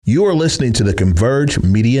You are listening to the Converge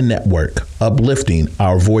Media Network, uplifting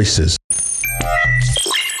our voices.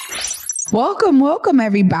 Welcome,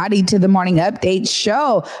 everybody, to the Morning Update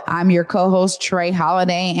Show. I'm your co-host, Trey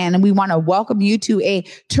Holiday, and we want to welcome you to a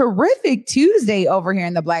terrific Tuesday over here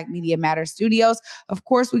in the Black Media Matter studios. Of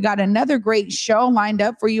course, we got another great show lined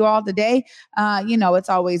up for you all today. It's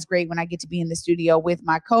always great when I get to be in the studio with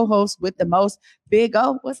my co-host with the most, Big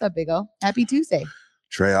O. What's up, Big O? Happy Tuesday.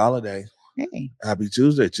 Trey Holiday. Hey. Happy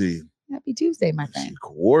Tuesday to you. Happy Tuesday, my friend. She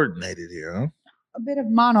coordinated here, huh? A bit of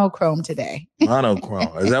monochrome today.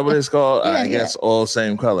 Monochrome. Is that what it's called? Yeah, I guess all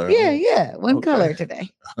same color. Yeah. One color today.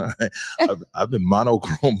 I've been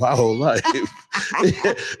monochrome my whole life.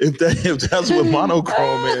 if that's what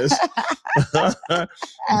monochrome is.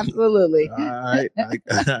 Absolutely. All right.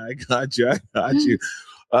 I got you.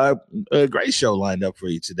 A great show lined up for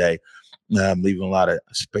you today. I'm leaving a lot of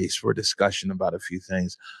space for discussion about a few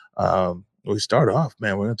things. We start off,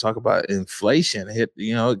 man, we're going to talk about inflation. It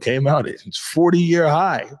came out. It's 40-year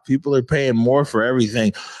high. People are paying more for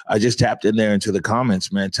everything. I just tapped in there into the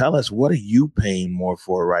comments, man. Tell us, what are you paying more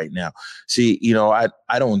for right now? See,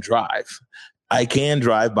 I don't drive. I can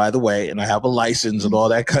drive, by the way, and I have a license and all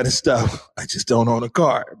that kind of stuff. I just don't own a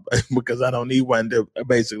car because I don't need one to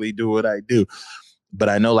basically do what I do. But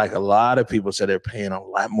I know, like, a lot of people said they're paying a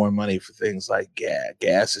lot more money for things like gas.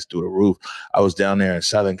 Gas is through the roof. I was down there in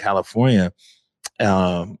Southern California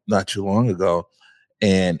not too long ago,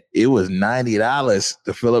 and it was $90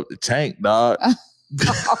 to fill up the tank, dog.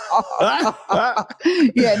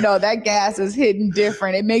 Yeah, no, that gas is hitting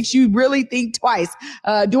different. It makes you really think twice.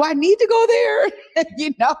 Do I need to go there?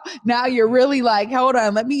 Now you're really like, hold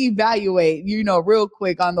on, let me evaluate, real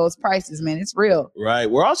quick on those prices, man. It's real. Right.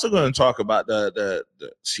 We're also going to talk about the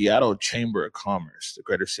Seattle Chamber of Commerce, the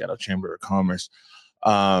Greater Seattle Chamber of Commerce.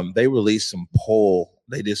 They released some poll.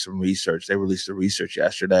 They did some research. They released the research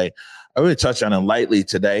yesterday. I really touched on it lightly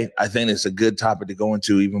today. I think it's a good topic to go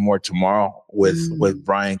into even more tomorrow with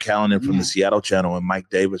Brian Callanan from the Seattle Channel and Mike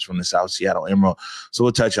Davis from the South Seattle Emerald. So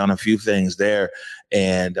we'll touch on a few things there.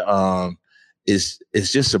 And it's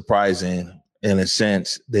just surprising in a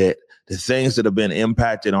sense that the things that have been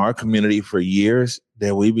impacting our community for years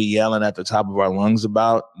that we be yelling at the top of our lungs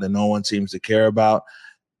about, that no one seems to care about.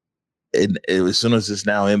 As soon as it's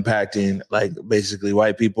now impacting, like, basically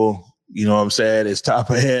white people, you know what I'm saying, it's top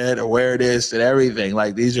of head, awareness and everything.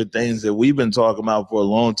 Like, these are things that we've been talking about for a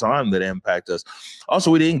long time that impact us.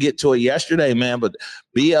 Also, we didn't get to it yesterday, man, but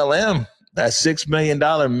BLM, that $6 million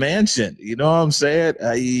mansion, you know what I'm saying?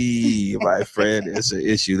 My friend, it's an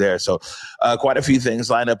issue there. So quite a few things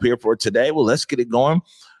lined up here for today. Well, let's get it going.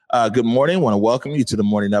 Good morning. I want to welcome you to the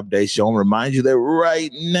Morning Update Show and remind you that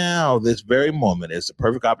right now, this very moment, is the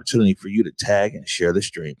perfect opportunity for you to tag and share the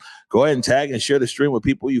stream. Go ahead and tag and share the stream with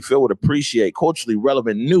people you feel would appreciate culturally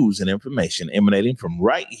relevant news and information emanating from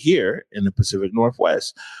right here in the Pacific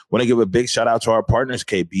Northwest. Want to give a big shout out to our partners,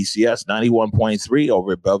 KBCS 91.3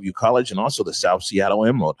 over at Bellevue College and also the South Seattle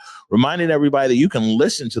Emerald. Reminding everybody that you can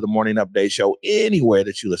listen to the Morning Update Show anywhere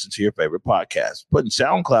that you listen to your favorite podcast. Putting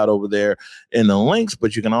SoundCloud over there in the links,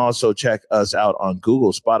 but you can also check us out on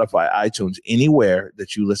Google, Spotify, iTunes, anywhere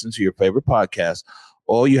that you listen to your favorite podcast.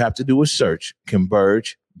 All you have to do is search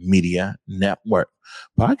Converge Media Network.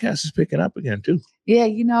 Podcast is picking up again, too. Yeah,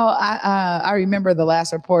 I remember the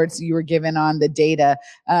last reports you were given on the data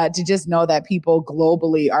to just know that people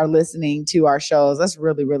globally are listening to our shows. That's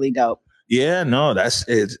really, really dope. Yeah, no,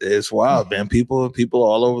 it's wild, man. People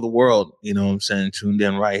all over the world, you know what I'm saying, tuned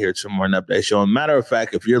in right here to Morning Update Show. And matter of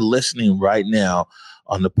fact, if you're listening right now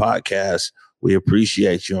on the podcast, we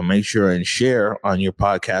appreciate you, and make sure and share on your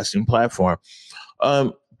podcasting platform.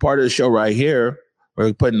 Part of the show right here,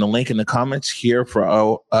 we're putting the link in the comments,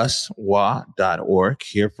 hereforuswa.org,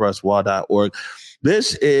 hereforuswa.org.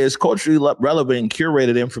 This is culturally relevant and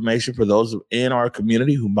curated information for those in our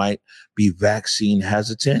community who might be vaccine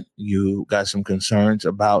hesitant. You got some concerns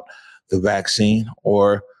about the vaccine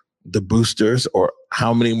or the boosters, or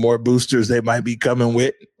how many more boosters they might be coming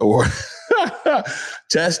with, or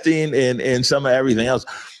testing and some of everything else.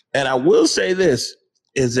 And I will say this,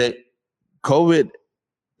 is that COVID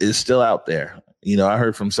is still out there. I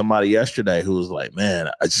heard from somebody yesterday who was like,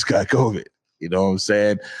 man, I just got COVID. You know what I'm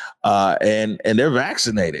saying? And they're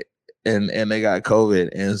vaccinated. and they got COVID,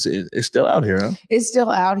 and it's still out here, huh? It's still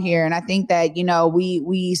out here. And I think that,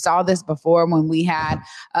 we saw this before when we had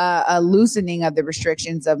a loosening of the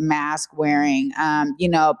restrictions of mask wearing.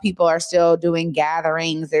 People are still doing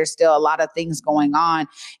gatherings. There's still a lot of things going on,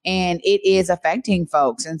 and it is affecting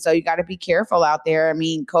folks. And so you got to be careful out there. I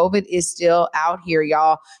mean, COVID is still out here,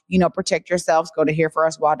 y'all. Protect yourselves. Go to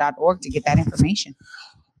hereforuswa.org to get that information.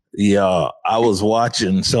 Yeah, I was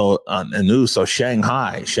watching on the news. So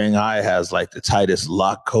Shanghai has like the tightest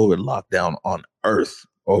COVID lockdown on earth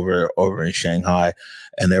over in Shanghai,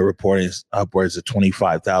 and they're reporting upwards of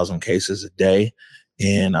 25,000 cases a day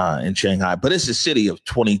in Shanghai. But it's a city of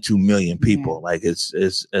 22 million people. Like it's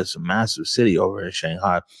a massive city over in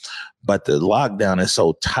Shanghai. But the lockdown is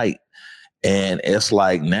so tight. And it's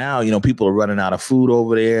like now, people are running out of food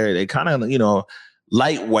over there. They kind of,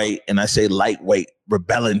 lightweight, and I say lightweight,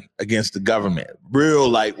 rebelling against the government, real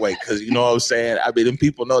lightweight, because you know what I'm saying? I mean, them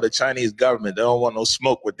people know the Chinese government, they don't want no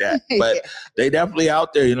smoke with that, but they definitely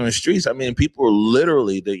out there, in the streets. I mean, people are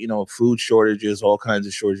literally, food shortages, all kinds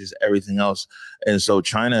of shortages, everything else. And so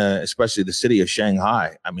China, especially the city of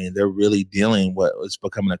Shanghai, I mean, they're really dealing with what's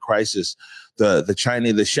becoming a crisis.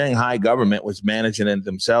 The Shanghai government was managing it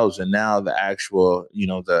themselves, and now the actual,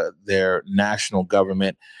 their national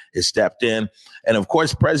government has stepped in. And of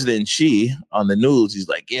course, President Xi on the news, he's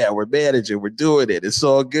like, yeah, we're managing, we're doing it. It's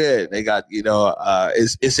all good. They got,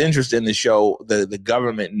 it's interesting to show the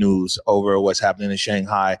government news over what's happening in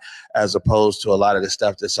Shanghai, as opposed to a lot of the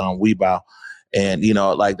stuff that's on Weibo. And,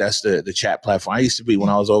 like that's the chat platform. I used to be, when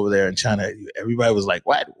I was over there in China, everybody was like,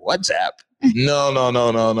 what? WhatsApp? No.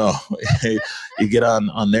 You get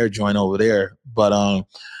on their joint over there. But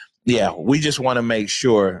yeah, we just want to make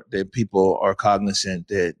sure that people are cognizant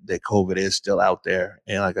that COVID is still out there.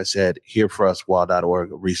 And like I said,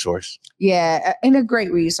 hereforuswall.org, a resource. Yeah, and a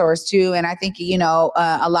great resource too. And I think,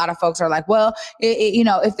 a lot of folks are like, well,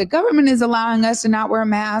 if the government is allowing us to not wear a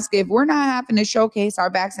mask, if we're not having to showcase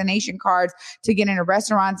our vaccination cards to get into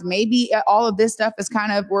restaurants, maybe all of this stuff is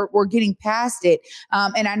kind of, we're getting past it.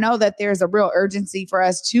 And I know that there's a real urgency for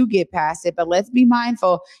us to get past it, but let's be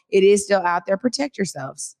mindful. It is still out there. Protect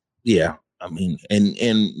yourselves. Yeah, I mean,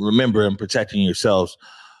 and remember, in protecting yourselves,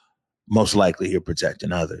 most likely you're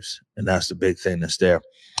protecting others. And that's the big thing that's there.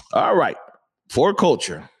 All right. For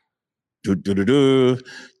culture.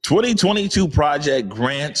 2022 project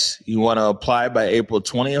grants. You want to apply by April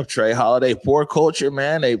 20th. Trey Holiday, For Culture,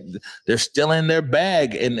 man, they're still in their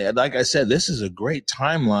bag. And like I said, this is a great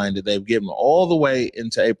timeline that they've given all the way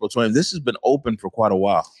into April 20th. This has been open for quite a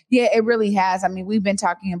while. Yeah, it really has. I mean, we've been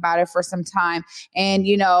talking about it for some time. And,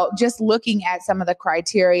 just looking at some of the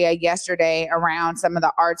criteria yesterday around some of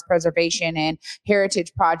the arts preservation and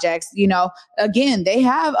heritage projects, again, they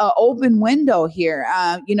have an open window here.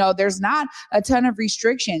 There's not a ton of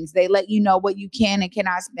restrictions. They let you know what you can and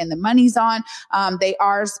cannot spend the monies on. They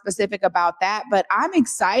are specific about that. But I'm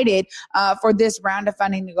excited for this round of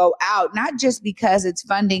funding to go out, not just because it's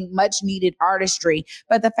funding much needed artistry,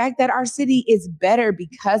 but the fact that our city is better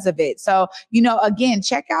because of it. So, again,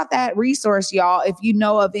 check out that resource, y'all. If you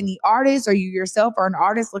know of any artists or you yourself are an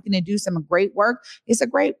artist looking to do some great work, it's a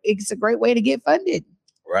great way to get funded.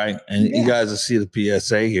 Right. And you guys will see the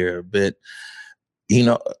PSA here a bit.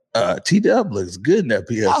 T-Dub looks good in that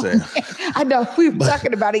PSA. Oh, I know. We were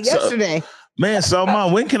talking about it yesterday.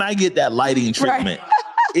 Salman, when can I get that lighting treatment?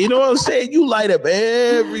 Right. You know what I'm saying? You light up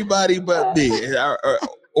everybody but me.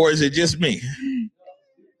 Or is it just me?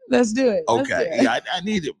 Let's do it. Okay. Yeah, I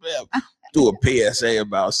need to do a PSA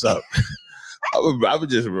about something. I would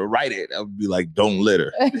just write it. I would be like, don't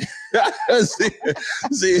litter.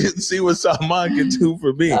 see what Salman can do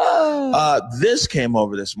for me. This came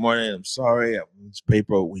over this morning. I'm sorry. It's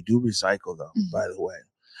paper. We do recycle though, by the way.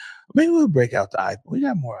 Maybe we'll break out the iPad. We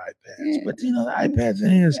got more iPads, but the iPad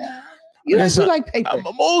thing is, you like paper.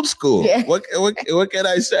 I'm old school. Yeah. What can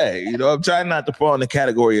I say? I'm trying not to fall in the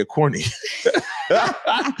category of corny.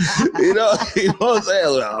 you know what I'm saying?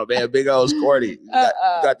 Oh man, big old corny.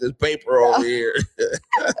 Got this paper over here.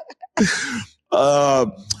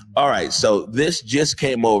 All right, so this just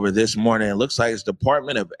came over this morning. It looks like it's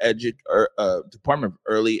Department of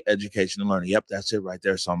Early Education and Learning. Yep, that's it right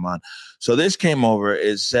there, Salman. So this came over.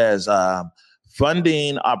 It says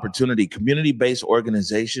funding opportunity. Community-based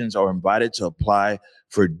organizations are invited to apply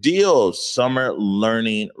for DEAL's Summer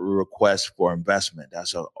Learning Request for Investment.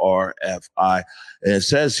 That's a RFI. And it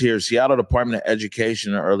says here, Seattle Department of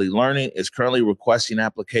Education and Early Learning is currently requesting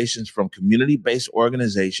applications from community-based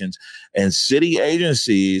organizations and city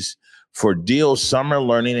agencies for DEAL's Summer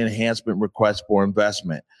Learning Enhancement Request for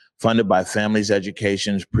Investment, funded by Families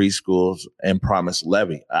Education's Preschools and Promise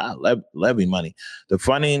Levy. Levy money. The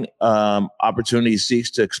funding opportunity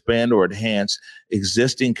seeks to expand or enhance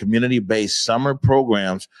existing community-based summer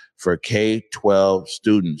programs for K-12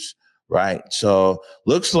 students. Right. So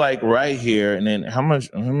looks like right here. And then how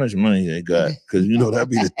much money they got? Because, that'd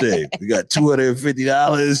be the thing. We got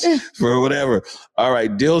 $250 for whatever. All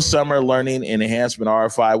right. DEAL Summer Learning Enhancement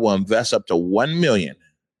RFI will invest up to $1 million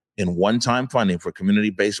in one-time funding for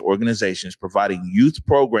community-based organizations providing youth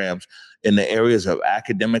programs in the areas of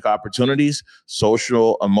academic opportunities,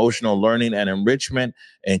 social, emotional learning and enrichment,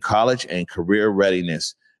 and college and career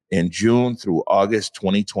readiness in June through August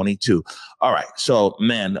 2022. All right. So,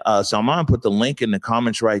 man, Salman put the link in the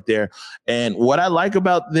comments right there. And what I like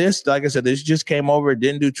about this, like I said, this just came over. It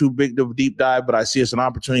didn't do too big of a deep dive, but I see it's an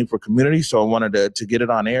opportunity for community. So I wanted to get it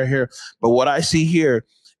on air here. But what I see here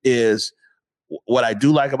is what I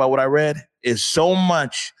do like about what I read is so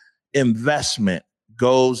much investment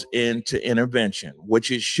goes into intervention,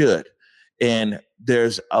 which it should. And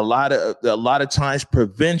there's a lot of times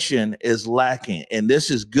prevention is lacking. And this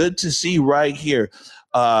is good to see right here.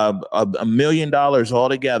 $1 million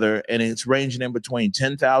altogether, and it's ranging in between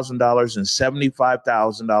 $10,000 and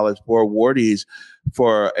 $75,000 for awardees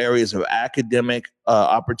for areas of academic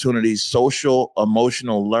opportunities, social,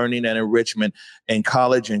 emotional learning and enrichment, and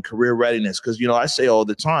college and career readiness. Because, you know, I say all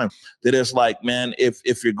the time that it's like, man,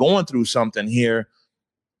 if you're going through something here,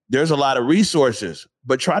 there's a lot of resources,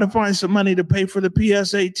 but try to find some money to pay for the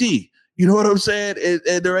PSAT. You know what I'm saying?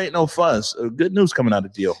 There ain't no fuss. Good news coming out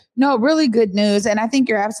of Deal. No, really good news. And I think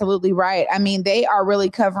you're absolutely right. I mean, they are really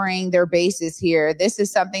covering their bases here. This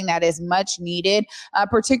is something that is much needed,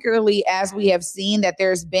 particularly as we have seen that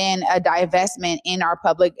there's been a divestment in our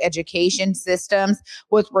public education systems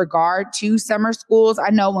with regard to summer schools. I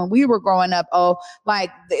know when we were growing up,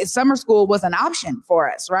 summer school was an option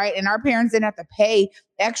for us, right? And our parents didn't have to pay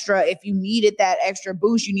extra. If you needed that extra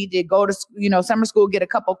boost, you needed to go to, summer school, get a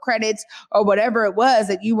couple credits or whatever it was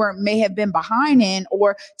that you may have been behind in,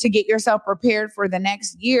 or to get yourself prepared for the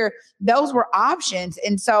next year. Those were options.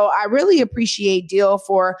 And so I really appreciate Deal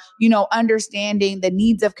for, understanding the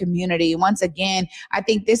needs of community. Once again, I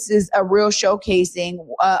think this is a real showcasing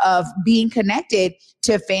of being connected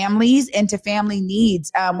to families and to family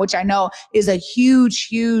needs, which I know is a huge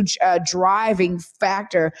driving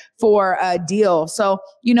factor for Deal. So,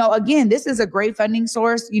 again, this is a great funding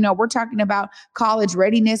source. We're talking about college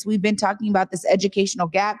readiness. We've been talking about this educational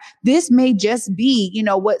gap. This may just be,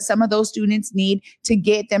 what some of those students need to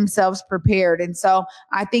get themselves prepared. And so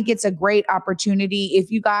I think it's a great opportunity.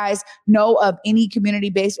 If you guys know of any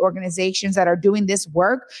community-based organizations that are doing this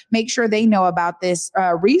work, make sure they know about this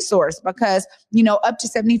resource, because, up to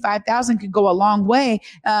 $75,000 could go a long way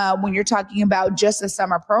when you're talking about just a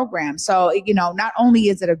summer program. So, not only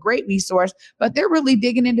is it a great resource, but they're really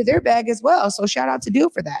digging into their bag as well. So shout out to Deal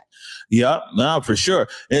for that. Yeah, no, for sure.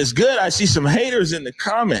 And it's good. I see some haters in the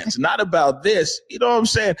comments, not about this. You know what I'm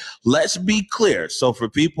saying? Let's be clear. So for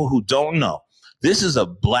people who don't know, this is a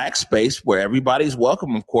Black space where everybody's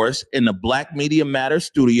welcome, of course, in the Black Media Matters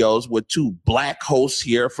studios with two Black hosts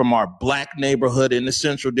here from our Black neighborhood in the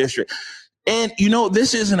Central District. And,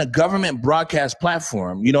 this isn't a government broadcast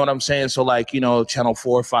platform. You know what I'm saying? So Channel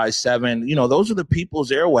 4, 5, 7, those are the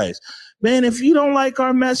people's airways. Man, if you don't like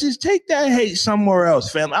our message, take that hate somewhere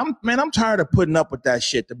else, fam. I'm tired of putting up with that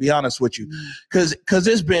shit, to be honest with you, because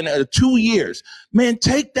it's been 2 years. Man,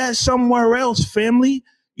 take that somewhere else, family.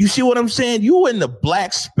 You see what I'm saying? You in the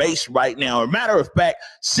Black space right now. As a matter of fact,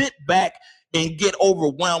 sit back and get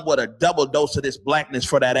overwhelmed with a double dose of this blackness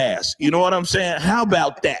for that ass. You know what I'm saying? How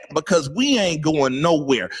about that? Because we ain't going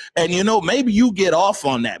nowhere. And, maybe you get off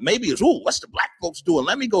on that. Maybe it's, what's the Black folks doing?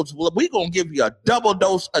 Let me go. We're going to give you a double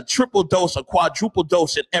dose, a triple dose, a quadruple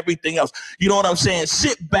dose, and everything else. You know what I'm saying?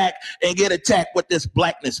 Sit back and get attacked with this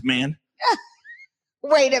blackness, man.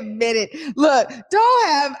 Wait a minute. Look, don't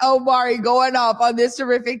have Omari going off on this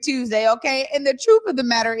terrific Tuesday, okay? And the truth of the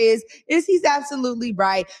matter is he's absolutely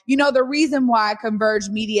right. The reason why Converge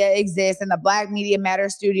Media exists and the Black Media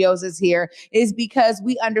Matters Studios is here is because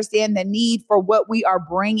we understand the need for what we are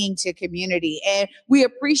bringing to community. And we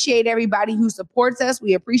appreciate everybody who supports us.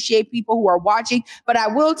 We appreciate people who are watching. But I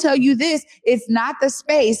will tell you this, it's not the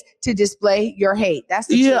space to display your hate. That's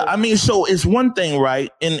the truth. I mean, so it's one thing, right,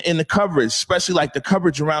 in the coverage, especially like the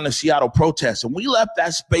coverage around the Seattle protests, and we left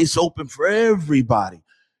that space open for everybody.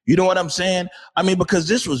 You know what I'm saying? I mean, because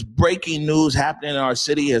this was breaking news happening in our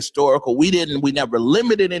city, historical. We never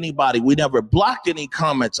limited anybody. We never blocked any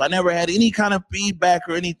comments. I never had any kind of feedback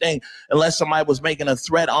or anything unless somebody was making a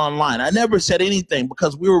threat online. I never said anything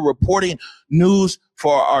because we were reporting news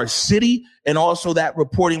for our city, and also that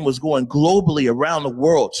reporting was going globally around the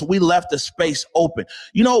world. So we left the space open.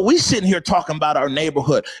 We sitting here talking about our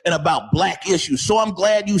neighborhood and about Black issues. So I'm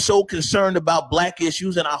glad you're so concerned about Black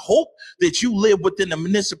issues, and I hope that you live within the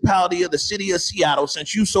municipality of the city of Seattle,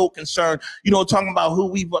 since you're so concerned, talking about who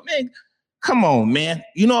we, man, come on, man.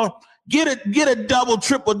 Get a double,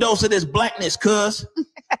 triple dose of this blackness, cuz.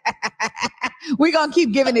 We're going to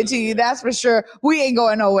keep giving it to you. That's for sure. We ain't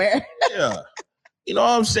going nowhere. Yeah. You know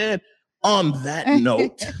what I'm saying? On that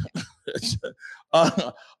note,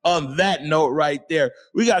 on that note right there,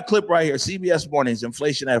 we got a clip right here. CBS Mornings,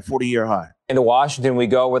 inflation at a 40-year high. Into Washington we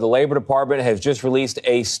go, where the Labor Department has just released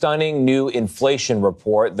a stunning new inflation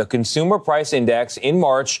report. The Consumer Price Index in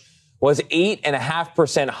March was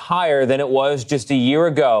 8.5% higher than it was just a year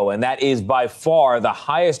ago. And that is by far the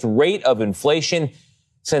highest rate of inflation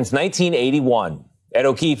since 1981. Ed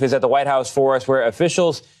O'Keefe is at the White House for us, where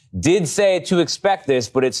officials did say to expect this,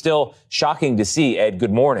 but it's still shocking to see. Ed,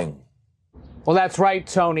 good morning. Well, that's right,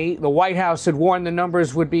 Tony. The White House had warned the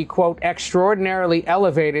numbers would be, quote, extraordinarily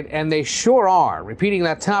elevated, and they sure are. Repeating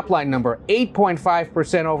that top line number,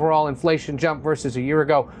 8.5% overall inflation jump versus a year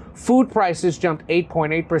ago. Food prices jumped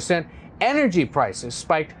 8.8%. Energy prices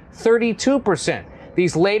spiked 32%.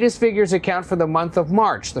 These latest figures account for the month of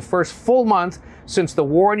March, the first full month since the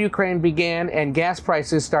war in Ukraine began and gas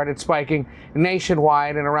prices started spiking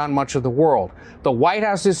nationwide and around much of the world. The White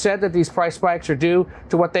House has said that these price spikes are due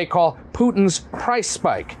to what they call Putin's price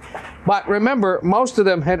spike. But remember, most of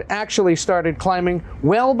them had actually started climbing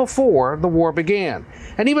well before the war began.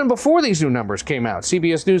 And even before these new numbers came out,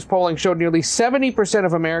 CBS News polling showed nearly 70%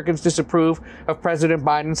 of Americans disapprove of President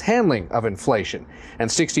Biden's handling of inflation. And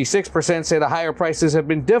 66% say the higher prices have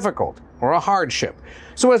been difficult or a hardship.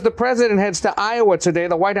 So as the president heads to Iowa today,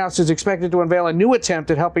 the White House is expected to unveil a new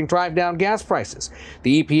attempt at helping drive down gas prices.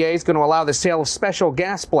 The EPA is going to allow the sale of special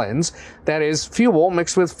gas blends, that is, fuel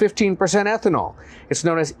mixed with 15% ethanol. It's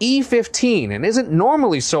known as E15 and isn't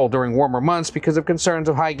normally sold during warmer months because of concerns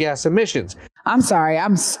of high gas emissions. I'm sorry,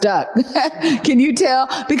 I'm stuck. Can you tell?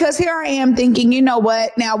 Because here I am thinking, you know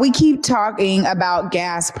what? Now we keep talking about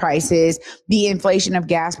gas prices, the inflation of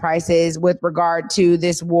gas prices with regard to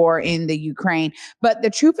this war in the Ukraine. But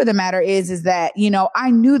the truth of the matter is that, you know,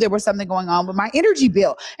 I knew there was something going on with my energy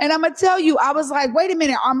bill. And I'm going to tell you, I was like, wait a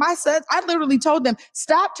minute, are my sons? I literally told them,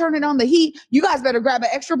 stop turning on the heat. You guys better grab an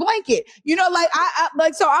extra blanket. You know,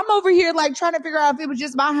 like, so I'm over here like trying to figure out if it was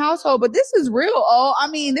just my household, but this is real. Oh, I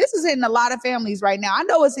mean, this is hitting a lot of families right now. I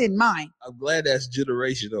know it's in mine. I'm glad that's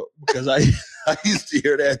generational because I used to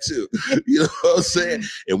hear that too. You know what I'm saying?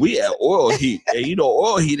 And we had oil heat, and you know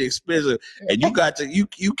oil heat expensive, and you got to you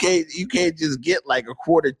can't just get like a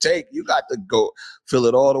quarter tank. You got to go fill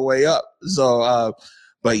it all the way up. So,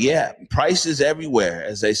 but yeah, prices everywhere,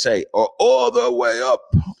 as they say, are all the way up.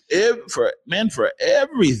 For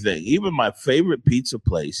everything, even my favorite pizza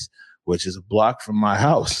place, which is a block from my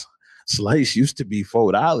house. Slice used to be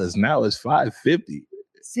 $4. Now it's $5.50.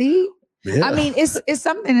 See? Yeah. I mean, it's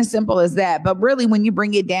something as simple as that. But really, when you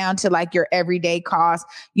bring it down to like your everyday costs,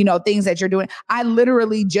 you know, things that you're doing. I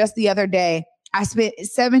literally just the other day, I spent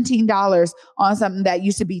 $17 on something that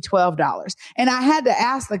used to be $12. And I had to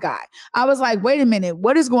ask the guy. I was like, wait a minute,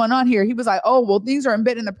 what is going on here? He was like, oh, well, things are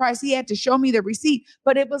embedded in the price. He had to show me the receipt.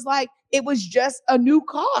 But it was like, it was just a new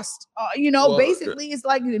cost. Basically, it's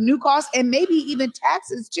like a new cost and maybe even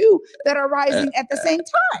taxes, too, that are rising at the same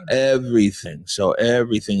time. Everything. So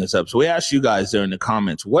everything is up. So we asked you guys there in the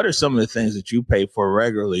comments, what are some of the things that you pay for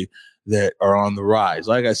regularly that are on the rise?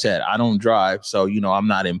 Like I said, I don't drive, so, you know, I'm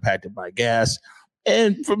not impacted by gas.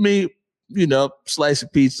 And for me, you know, slice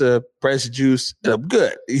of pizza, press of juice, I'm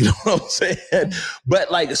good. You know what I'm saying?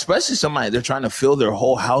 But like, especially somebody, they're trying to fill their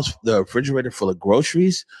whole house, the refrigerator full of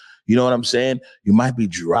groceries. You know what I'm saying? You might be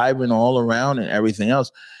driving all around and everything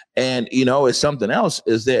else. And, you know, it's something else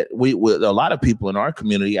is that a lot of people in our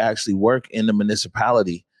community actually work in the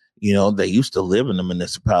municipality. You know, they used to live in the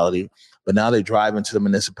municipality, but now they drive into the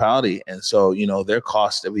municipality. And so, you know, their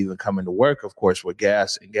cost of even coming to work, of course, with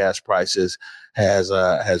gas and gas prices has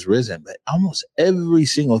risen. But almost every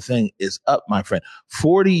single thing is up, my friend.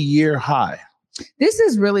 40-year high. This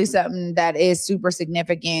is really something that is super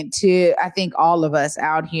significant to, I think, all of us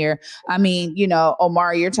out here. I mean, you know,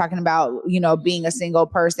 Omar, you're talking about, you know, being a single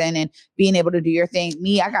person and being able to do your thing.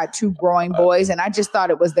 Me, I got 2 growing boys and I just thought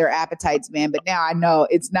it was their appetites, man. But now I know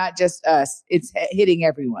it's not just us. It's hitting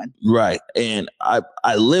everyone. Right. And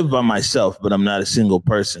I live by myself, but I'm not a single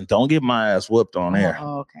person. Don't get my ass whooped on air.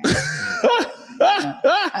 Oh, okay.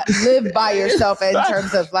 Live by yourself in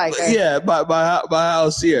terms of like by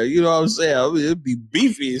house here. You know what I'm saying? I mean, it'd be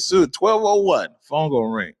beefy soon. 12:01, phone gonna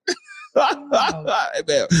ring.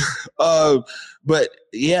 But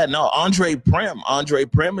yeah, no, Andre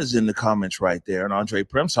Prim is in the comments right there, and Andre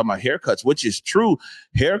Prim's talking about haircuts, which is true.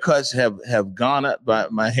 Haircuts have gone up. By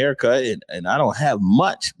my haircut, and I don't have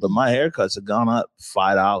much, but my haircuts have gone up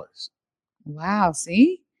 $5. Wow,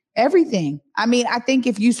 see? Everything. I mean, I think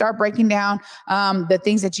if you start breaking down the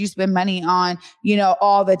things that you spend money on,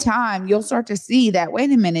 all the time, you'll start to see that,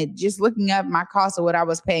 wait a minute, just looking up my cost of what I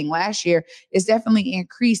was paying last year is definitely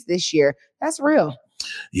increased this year. That's real.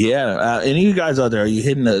 Yeah. Any of you guys out there, are you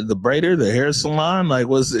hitting the braider, the hair salon? Like,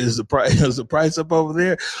 is the price up over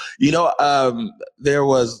there?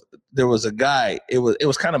 There was a guy, it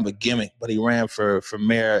was kind of a gimmick, but he ran for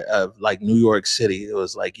mayor of like New York City. It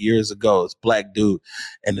was like years ago. It's a black dude.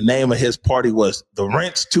 And the name of his party was The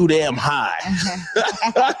Rent's Too Damn High.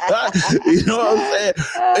 You know what I'm saying?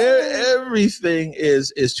 Everything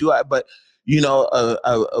is too high. But,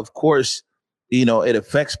 of course, it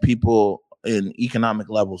affects people in economic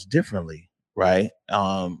levels differently, right?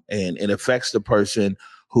 And it affects the person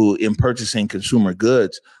who, in purchasing consumer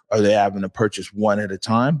goods, are they having to purchase one at a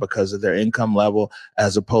time because of their income level,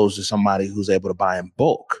 as opposed to somebody who's able to buy in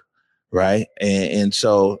bulk, right? And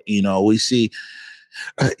so, we see,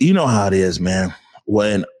 how it is, man.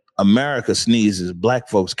 When America sneezes, black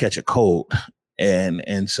folks catch a cold.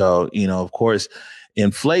 And so, of course,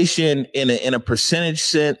 inflation in a percentage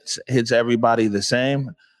sense hits everybody the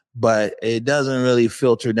same, but it doesn't really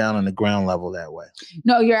filter down on the ground level that way.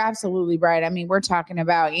 No, you're absolutely right. I mean, we're talking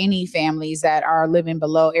about any families that are living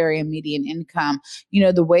below area median income.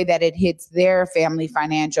 The way that it hits their family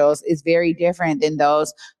financials is very different than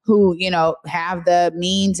those who, have the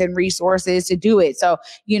means and resources to do it. So,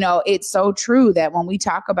 it's so true that when we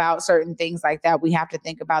talk about certain things like that, we have to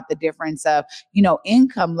think about the difference of,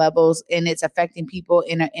 income levels, and it's affecting people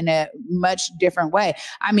in a much different way.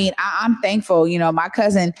 I mean, I'm thankful, my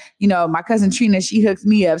cousin Trina, she hooks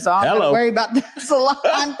me up. So I'm not gonna worry about the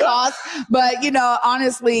salon costs. But,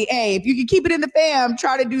 honestly, hey, if you can keep it in the fam,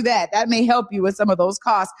 try to do that. That may help you with some of those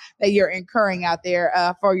costs that you're incurring out there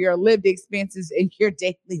for your lived expenses in your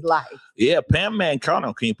daily life. Yeah, Pam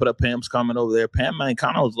Mancano. Can you put up Pam's comment over there? Pam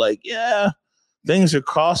Mancano's like, yeah, things are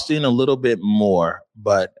costing a little bit more,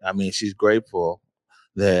 but I mean, she's grateful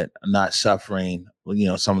that I'm not suffering,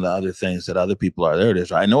 some of the other things that other people are. There it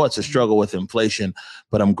is. Right? I know it's a struggle with inflation,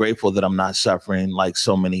 but I'm grateful that I'm not suffering like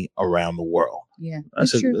so many around the world. Yeah,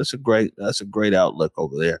 that's a great outlook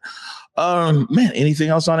over there. Man, anything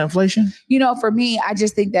else on inflation? For me, I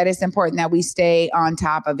just think that it's important that we stay on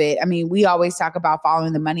top of it. I mean, we always talk about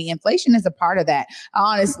following the money. Inflation is a part of that.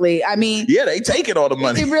 Honestly, I mean, yeah, they taking all the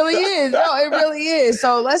money. It really is. No, it really is.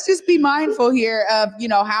 So let's just be mindful here of,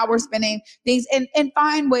 how we're spending things and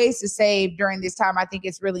find ways to save during this time. I think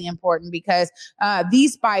it's really important because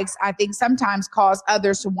these spikes, I think, sometimes cause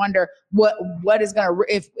others to wonder what is going to,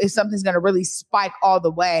 if something's going to really spike all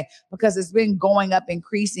the way, because it's been going up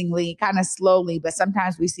increasingly, kind of slowly, but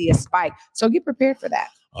sometimes we see a spike. So get prepared for that.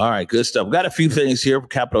 All right, good stuff. We got a few things here from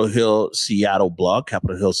Capitol Hill Seattle blog,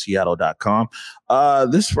 capitolhillseattle.com.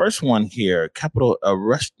 This first one here, Capitol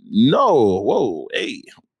arrest. No, whoa, hey.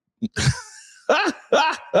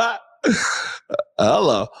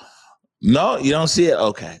 Hello. No, you don't see it?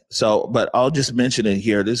 Okay. So, but I'll just mention it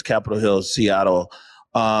here. This is Capitol Hill Seattle.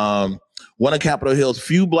 One of Capitol Hill's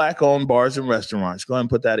few black-owned bars and restaurants, go ahead and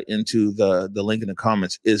put that into the link in the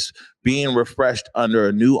comments, is being refreshed under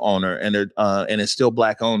a new owner, and it's still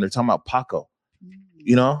black-owned. They're talking about Paco,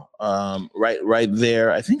 right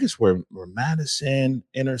there. I think it's where Madison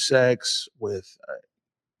intersects with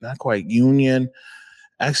not quite Union.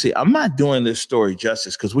 Actually, I'm not doing this story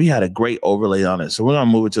justice because we had a great overlay on it. So we're going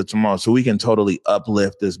to move it to tomorrow so we can totally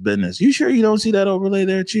uplift this business. You sure you don't see that overlay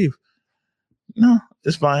there, Chief? No,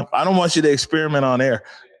 it's fine. I don't want you to experiment on air.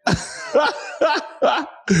 And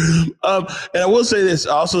I will say this,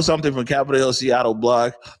 also something from Capitol Hill Seattle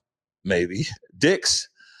blog, maybe. Dick's.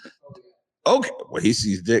 Okay, well, he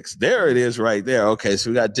sees Dick's. There it is right there. Okay,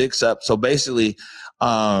 so we got Dick's up. So basically,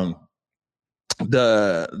 the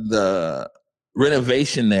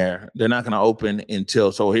renovation there, they're not going to open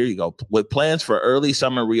until, so here you go. With plans for early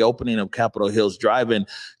summer reopening of Capitol Hill's Drive-In,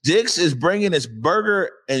 Dick's is bringing its burger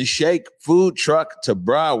and shake food truck to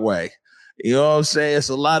Broadway. You know what I'm saying? It's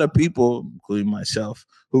a lot of people, including myself,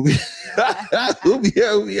 who be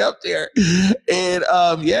up there. And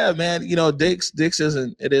yeah, man, Dick's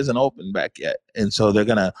isn't open back yet. And so they're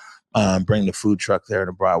going to bring the food truck there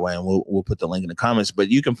to Broadway, and we'll put the link in the comments. But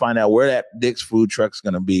you can find out where that Dick's food truck is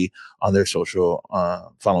going to be on their social,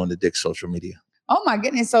 following the Dick's social media. Oh my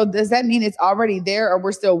goodness! So does that mean it's already there, or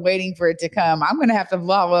we're still waiting for it to come? I'm going to have to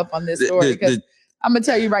follow up on this story because I'm going to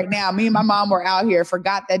tell you right now, me and my mom were out here,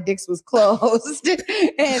 forgot that Dick's was closed.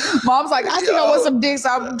 And mom's like, I think I want some Dick's.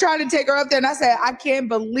 I'm trying to take her up there. And I said, I can't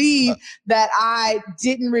believe that I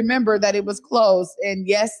didn't remember that it was closed. And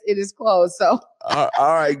yes, it is closed. So. All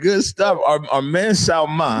right, good stuff. Our man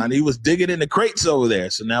Salman, he was digging in the crates over there.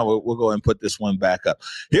 So now we'll go and put this one back up.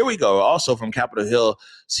 Here we go. Also from Capitol Hill,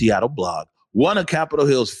 Seattle blog. One of Capitol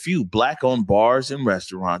Hill's few Black-owned bars and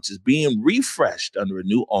restaurants is being refreshed under a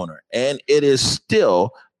new owner, and it is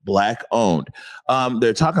still Black-owned.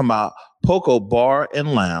 They're talking about Poco Bar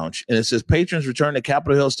and Lounge, and it says patrons return to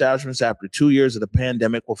Capitol Hill establishments after 2 years of the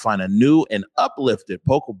pandemic will find a new and uplifted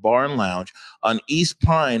Poco Bar and Lounge on East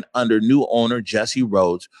Pine under new owner Jesse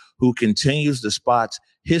Rhodes, who continues the spot's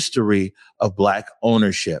history of Black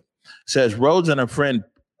ownership. It says Rhodes and a friend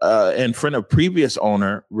of previous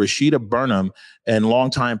owner Rashida Burnham and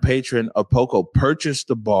longtime patron of Poco purchased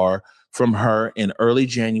the bar from her in early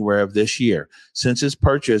January of this year. Since its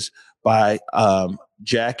purchase by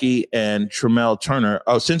Jackie and Tremel Turner,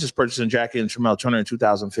 in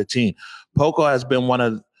 2015, Poco has been one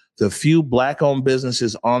of the few Black-owned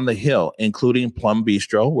businesses on the Hill, including Plum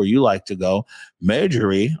Bistro, where you like to go,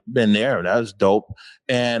 Marjorie, been there, that was dope,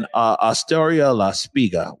 and Astoria La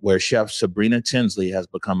Spiga, where chef Sabrina Tinsley has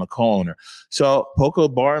become a co-owner. So Poco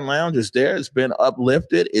Bar and Lounge is there. It's been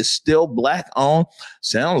uplifted. It's still Black-owned.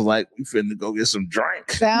 Sounds like we finna go get some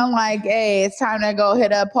drink. Sound like, hey, it's time to go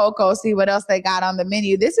hit up Poco, see what else they got on the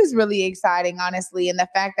menu. This is really exciting, honestly, and the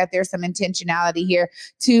fact that there's some intentionality here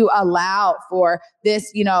to allow for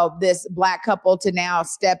this, this Black couple to now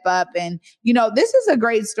step up. And, this is a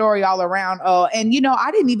great story all around. Oh, and,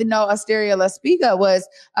 I didn't even know Astoria La Spiga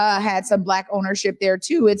had some Black ownership there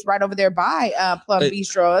too. It's right over there by Plum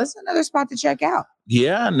Bistro. It's another spot to check out.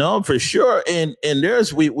 Yeah, no, for sure. And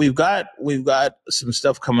there's we've got some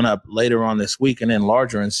stuff coming up later on this week, and then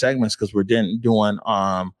larger in segments because we're doing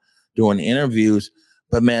interviews.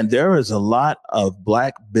 But man, there is a lot of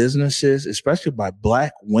Black businesses, especially by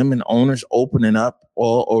Black women owners, opening up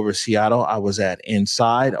all over Seattle. I was at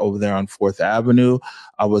Inside over there on 4th Avenue.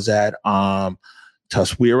 I was at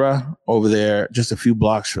Taswira over there, just a few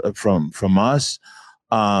blocks from us.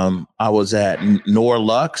 I was at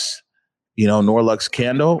Norlux, Norlux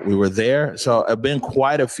Candle. We were there. So I've been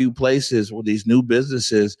quite a few places with these new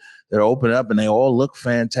businesses that open up, and they all look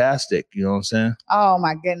fantastic. You know what I'm saying? Oh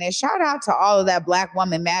my goodness. Shout out to all of that Black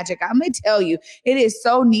woman magic. I'm going to tell you, it is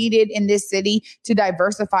so needed in this city to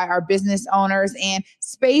diversify our business owners and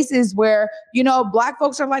spaces where, Black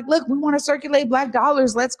folks are like, look, we want to circulate Black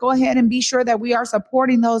dollars. Let's go ahead and be sure that we are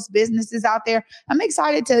supporting those businesses out there. I'm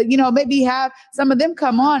excited to, maybe have some of them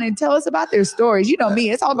come on and tell us about their stories. Me,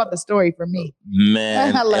 it's all about the story for me.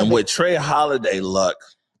 Man, and with Trey Holiday luck,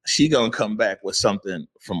 she gonna come back with something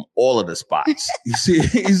from all of the spots. You see,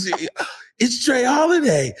 it's Trey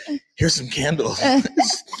Holiday. Here's some candles.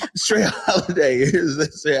 It's Trey Holiday. Here's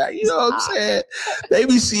this. You know what I'm saying? They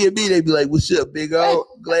be seeing me. They be like, "What's up, big O?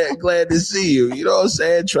 Glad to see you." You know what I'm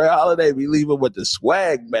saying? Trey Holiday be leaving with the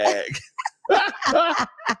swag bag.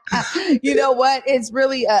 You know what? It's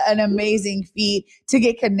really an amazing feat to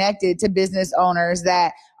get connected to business owners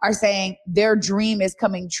that are saying their dream is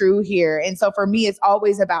coming true here. And so for me, it's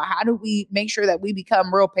always about how do we make sure that we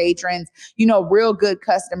become real patrons, real good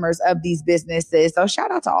customers of these businesses. So shout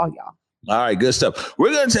out to all y'all. All right, good stuff. We're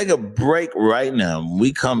going to take a break right now. When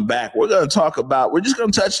we come back, we're just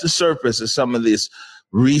going to touch the surface of some of this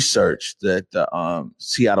research that the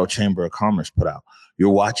Seattle Chamber of Commerce put out. You're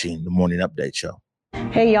watching the Morning Update Show.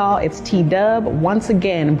 Hey y'all, it's T-Dub once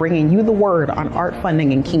again bringing you the word on art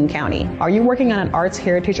funding in King County. Are you working on an arts,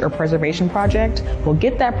 heritage, or preservation project? Well,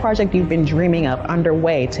 get that project you've been dreaming of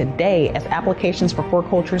underway today as applications for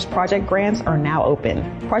 4Culture's project grants are now open.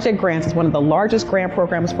 Project Grants is one of the largest grant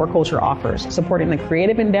programs 4Culture offers, supporting the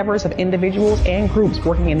creative endeavors of individuals and groups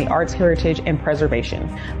working in the arts, heritage, and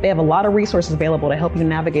preservation. They have a lot of resources available to help you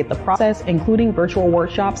navigate the process, including virtual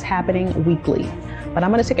workshops happening weekly. But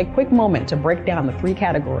I'm going to take a quick moment to break down the 3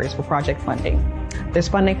 categories for project funding. There's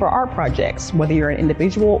funding for art projects. Whether you're an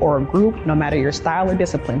individual or a group, no matter your style or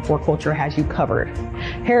discipline, 4Culture has you covered.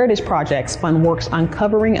 Heritage projects fund works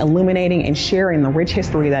uncovering, illuminating, and sharing the rich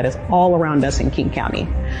history that is all around us in King County.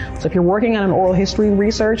 So if you're working on an oral history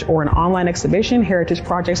research or an online exhibition, heritage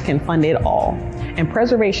projects can fund it all. And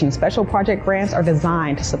preservation, special project grants are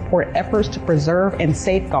designed to support efforts to preserve and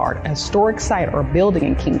safeguard a historic site or building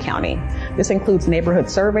in King County. This includes neighborhood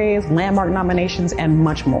surveys, landmark nominations, and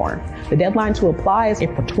much more. The deadline to apply is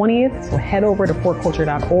April 20th, so head over to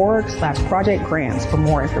 4culture.org/project grants for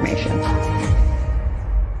more information.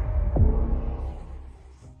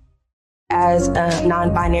 As a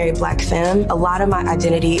non-binary Black femme, a lot of my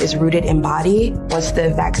identity is rooted in body. Once the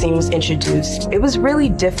vaccine was introduced, it was really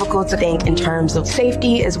difficult to think in terms of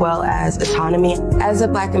safety as well as autonomy. As a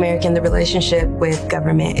Black American, the relationship with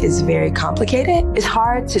government is very complicated. It's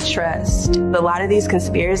hard to trust. A lot of these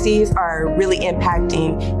conspiracies are really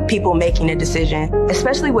impacting people making a decision,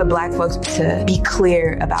 especially with Black folks, to be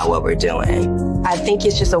clear about what we're doing. I think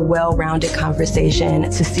it's just a well-rounded conversation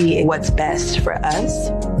to see what's best for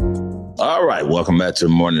us. All right, welcome back to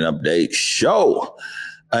the Morning Update Show.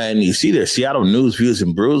 And you see there, Seattle News, Views,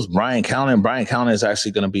 and Brews, Bryan Callen. Bryan Callen is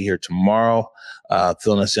actually going to be here tomorrow,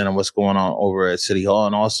 filling us in on what's going on over at City Hall.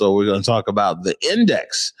 And also, we're going to talk about the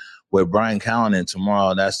index with Bryan Callen in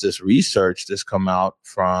tomorrow. That's this research that's come out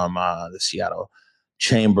from the Seattle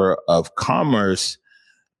Chamber of Commerce.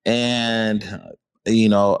 And,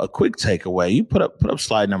 a quick takeaway. You put up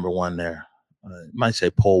slide number 1 there. It might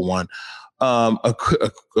say poll 1.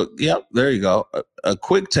 Yep, there you go. A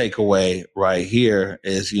quick takeaway right here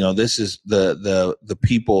is, this is the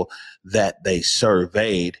people that they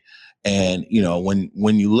surveyed. And,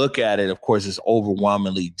 when you look at it, of course, it's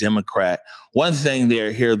overwhelmingly Democrat. One thing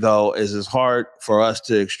here, though, is it's hard for us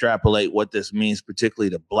to extrapolate what this means, particularly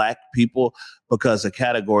to Black people, because the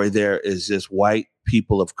category there is just white,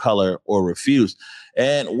 people of color, or refused.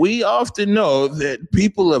 And we often know that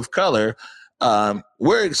people of color,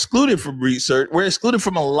 we're excluded from research. We're excluded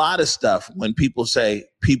from a lot of stuff when people say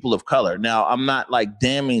people of color. Now, I'm not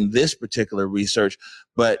damning this particular research,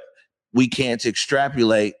 but we can't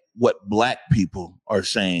extrapolate what Black people are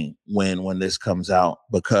saying when this comes out,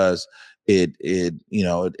 because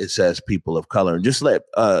it says people of color. And just let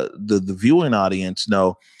the viewing audience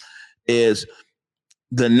know is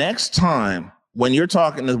the next time when you're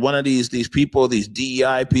talking to one of these people, these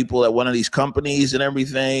DEI people at one of these companies and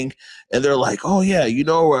everything, and they're like, oh yeah,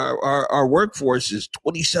 our workforce is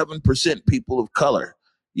 27% people of color.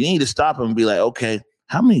 You need to stop them and be like, okay,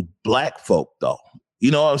 how many Black folk though? You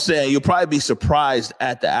know what I'm saying? You'll probably be surprised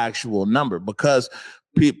at the actual number, because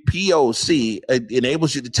POC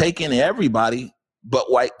enables you to take in everybody but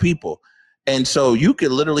white people. And so you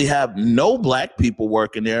could literally have no Black people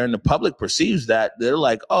working there, and the public perceives that. They're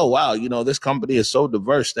like, oh, wow, this company is so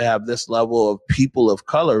diverse to have this level of people of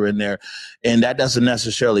color in there. And that doesn't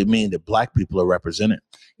necessarily mean that Black people are represented.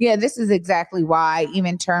 Yeah, this is exactly why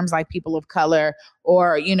even terms like people of color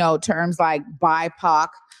or, terms like BIPOC,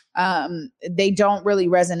 they don't really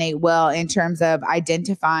resonate well in terms of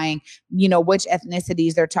identifying, which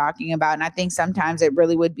ethnicities they're talking about. And I think sometimes it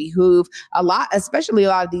really would behoove especially a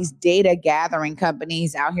lot of these data gathering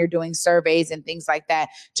companies out here doing surveys and things like that,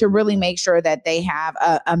 to really make sure that they have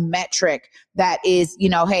a metric that is,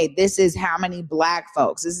 hey, this is how many Black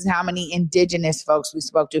folks, this is how many indigenous folks we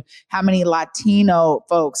spoke to, how many Latino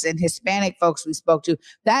folks and Hispanic folks we spoke to.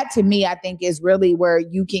 That, to me, I think is really where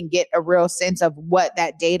you can get a real sense of what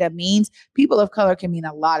that data means. People of color can mean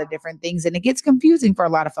a lot of different things, and it gets confusing for a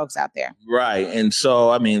lot of folks out there. Right. And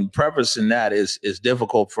so, prefacing that is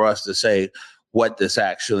difficult for us to say what this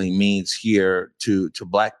actually means here to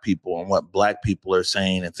Black people and what Black people are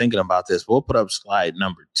saying and thinking about this. We'll put up slide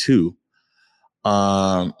number 2.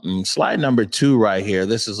 Slide number 2 right here.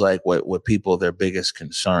 This is what people, their biggest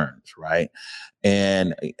concerns, right?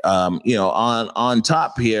 And, on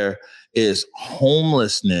top here is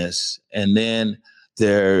homelessness. And then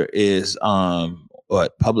there is,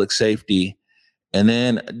 public safety. And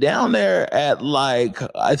then down there at I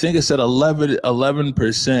think it's at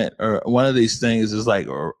 11%, or one of these things is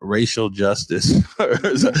racial justice.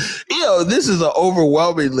 This is this is an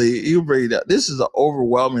overwhelmingly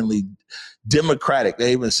Democratic.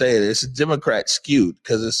 They even say it's a Democrat skewed,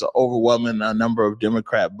 because it's an overwhelming number of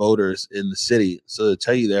Democrat voters in the city. So to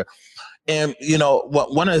tell you there. And,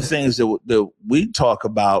 one of the things that we talk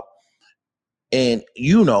about, and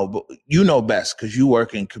best because you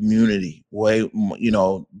work in community,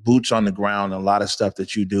 boots on the ground, a lot of stuff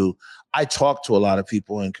that you do. I talk to a lot of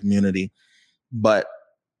people in community, but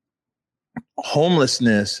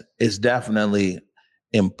homelessness is definitely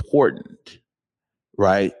important,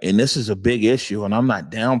 right? And this is a big issue, and I'm not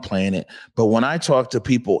downplaying it. But when I talk to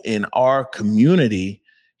people in our community,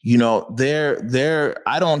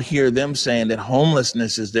 I don't hear them saying that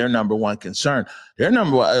homelessness is their number one concern.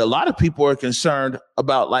 A lot of people are concerned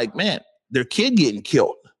about their kid getting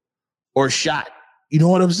killed or shot. You know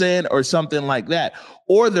what I'm saying? Or something like that.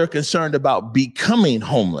 Or they're concerned about becoming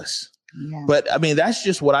homeless. Yeah. But I mean, that's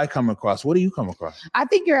just what I come across. What do you come across? I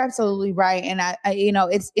think you're absolutely right. And I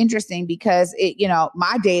it's interesting because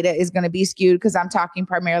my data is going to be skewed because I'm talking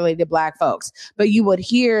primarily to Black folks, but you would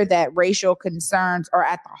hear that racial concerns are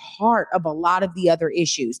at the heart of a lot of the other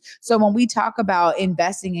issues. So when we talk about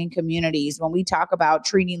investing in communities, when we talk about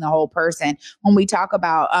treating the whole person, when we talk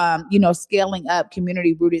about, scaling up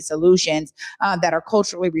community rooted solutions that are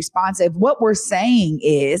culturally responsive, what we're saying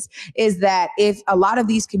is that if a lot of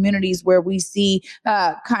these communities where we see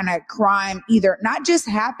kind of crime either not just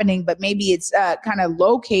happening, but maybe it's kind of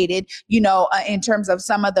located, in terms of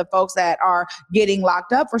some of the folks that are getting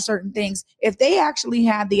locked up for certain things, if they actually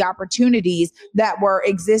had the opportunities that were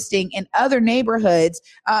existing in other neighborhoods,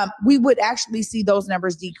 we would actually see those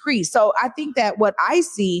numbers decrease. So I think that what I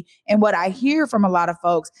see and what I hear from a lot of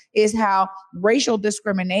folks is how racial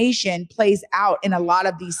discrimination plays out in a lot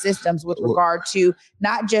of these systems with regard to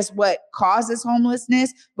not just what causes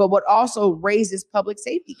homelessness, but what also raises public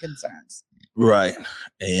safety concerns. Right.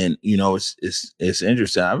 And, it's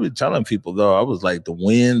interesting. I've been telling people, though, I was like, the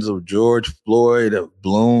winds of George Floyd have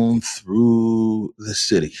blown through the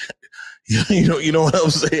city. You know what I'm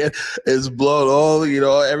saying? It's blown all,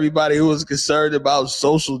 everybody who was concerned about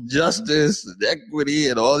social justice and equity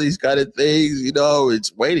and all these kind of things,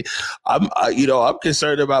 it's waiting. I'm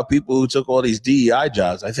concerned about people who took all these DEI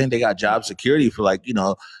jobs. I think they got job security for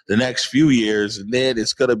the next few years. And then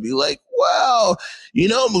it's going to be like, well,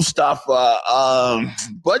 Mustafa,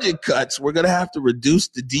 budget cuts, we're going to have to reduce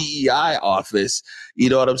the DEI office. You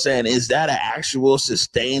know what I'm saying? Is that an actual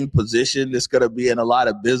sustained position that's going to be in a lot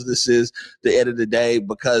of businesses at the end of the day?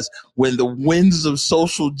 Because when the winds of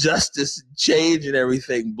social justice change and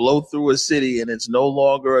everything blow through a city and it's no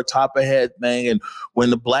longer a top of head thing, and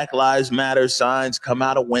when the Black Lives Matter signs come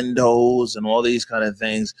out of windows and all these kind of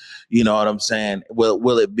things, you know what I'm saying?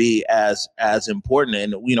 Will it be as important?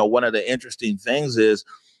 And, one of the interesting things is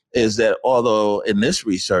that although in this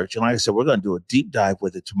research, and like I said, we're going to do a deep dive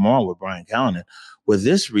with it tomorrow with Brian Callanan, with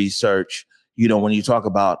this research, when you talk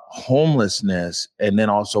about homelessness and then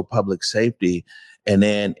also public safety, and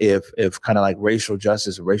then if kind of like racial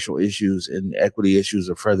justice, racial issues and equity issues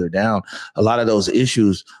are further down, a lot of those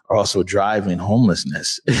issues are also driving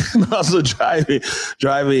homelessness, also driving,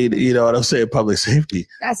 public safety.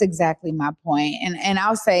 That's exactly my point. And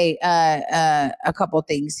I'll say a couple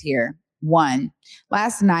things here. One,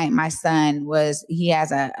 last night, my son he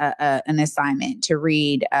has an assignment to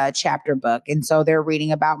read a chapter book. And so they're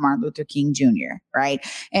reading about Martin Luther King Jr., right?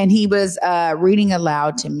 And he was reading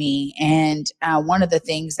aloud to me. And one of the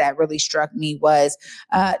things that really struck me was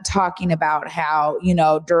talking about how,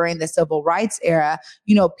 during the civil rights era,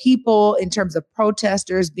 people in terms of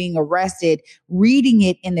protesters being arrested, reading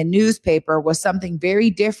it in the newspaper was something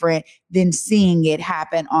very different than seeing it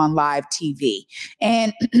happen on live TV.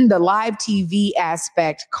 And the live TV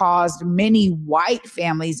aspect caused many white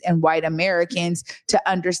families and white Americans to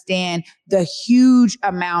understand the huge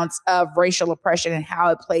amounts of racial oppression and how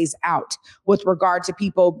it plays out with regard to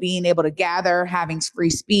people being able to gather, having free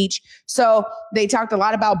speech. So they talked a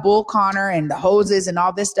lot about Bull Connor and the hoses and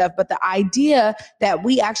all this stuff, but the idea that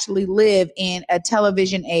we actually live in a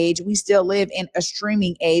television age, we still live in a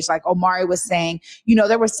streaming age, like Omari was saying,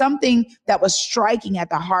 there was something that was striking at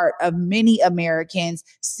the heart of many Americans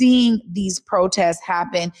seeing these protests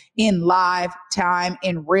happen in live time,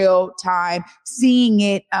 in real time, seeing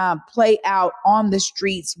it play out on the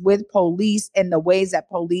streets with police and the ways that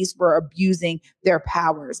police were abusing their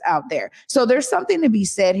powers out there. So there's something to be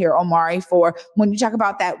said here, Omari, for when you talk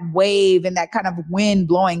about that wave and that kind of wind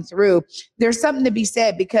blowing through, there's something to be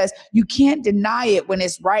said because you can't deny it when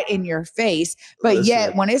it's right in your face. But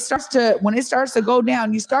yet when it starts to go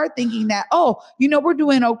down, you start thinking that, we're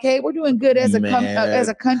doing okay. We're doing good as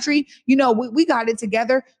a country. We got it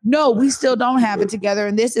together. No, we still don't have it together.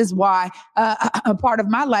 And this is why a part of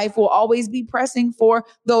my life will always be pressing for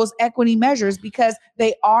those equity measures because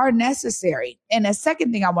they are necessary. And a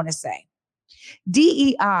second thing I want to say,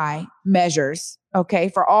 DEI measures, okay,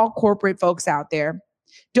 for all corporate folks out there,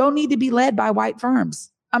 don't need to be led by white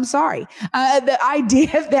firms. I'm sorry. The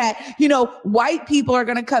idea that, white people are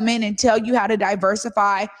going to come in and tell you how to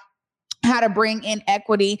diversify, how to bring in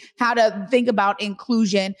equity, how to think about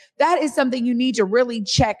inclusion. That is something you need to really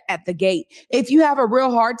check at the gate. If you have a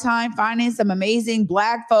real hard time finding some amazing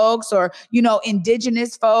Black folks or,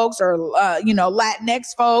 indigenous folks or,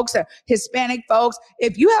 Latinx folks or Hispanic folks,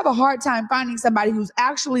 if you have a hard time finding somebody who's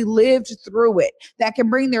actually lived through it, that can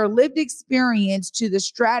bring their lived experience to the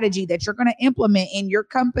strategy that you're going to implement in your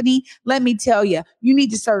company, let me tell you, you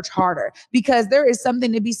need to search harder because there is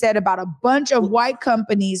something to be said about a bunch of white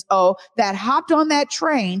companies, that hopped on that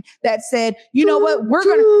train that said, you know what, we're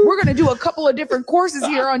gonna do a couple of different courses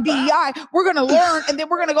here on DEI. We're gonna learn, and then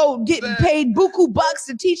we're gonna go get paid buku bucks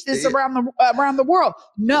to teach this around the world.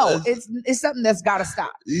 No, it's something that's got to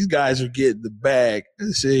stop. These guys are getting the bag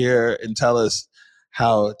and sit here and tell us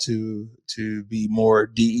how to be more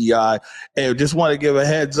DEI. And just want to give a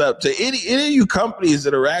heads up to any of you companies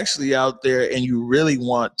that are actually out there and you really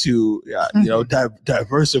want to,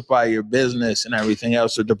 diversify your business and everything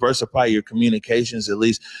else, or diversify your communications, at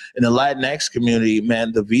least in the Latinx community,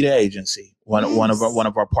 man, the Vida Agency, one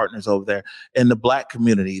of our partners over there, in the Black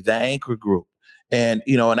community, the Anchor Group. And,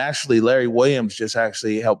 and actually Larry Williams just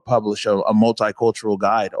actually helped publish a multicultural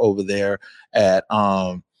guide over there at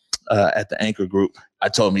the Anchor Group. I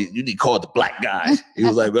told him, you need to call it the Black Guide. He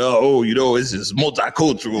was like, well, this is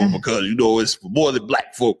multicultural because, it's for more than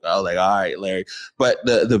Black folk. I was like, all right, Larry. But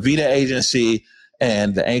the Vida Agency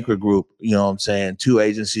and the Anchor Group, I'm saying, two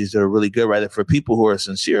agencies that are really good right there for people who are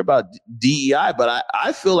sincere about DEI. But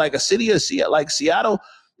I feel like a city like Seattle,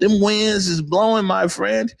 them winds is blowing, my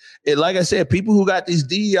friend. And like I said, people who got these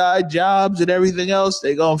DEI jobs and everything else,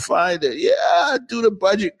 they're going to find it. Do the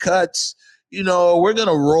budget cuts. We're going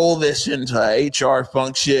to roll this into an HR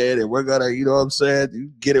function, and we're going to,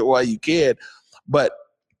 you get it while you can. But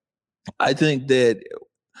I think that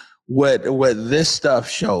what this stuff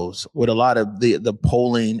shows, what a lot of the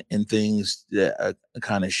polling and things that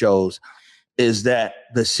kind of shows, is that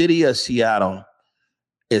the city of Seattle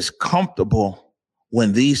is comfortable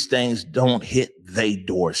when these things don't hit their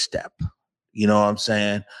doorstep. You know what I'm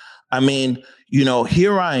saying? I mean,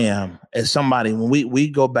 here I am as somebody, when we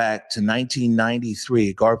go back to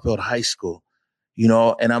 1993 at Garfield High School,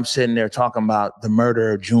 and I'm sitting there talking about the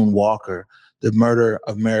murder of June Walker, the murder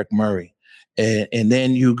of Merrick Murray. And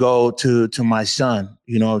then you go to my son,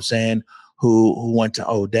 who went to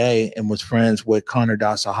O'Day and was friends with Connor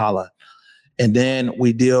Dasahala. And then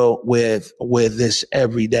we deal with this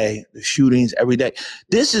every day, the shootings every day.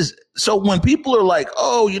 So when people are like,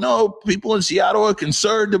 people in Seattle are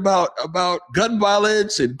concerned about gun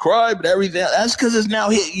violence and crime and everything, that's because it's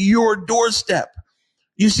now hit your doorstep.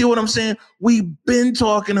 You see what I'm saying? We've been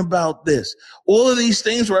talking about this. All of these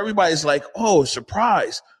things where everybody's like, oh,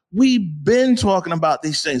 surprise. We've been talking about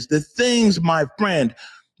these things. The things, my friend,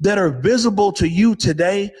 that are visible to you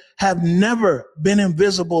today have never been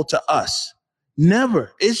invisible to us.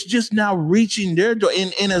 Never. It's just now reaching their door.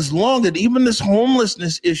 And as long as even this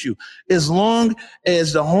homelessness issue, as long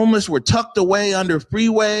as the homeless were tucked away under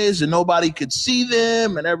freeways and nobody could see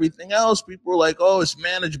them and everything else, people were like, oh, it's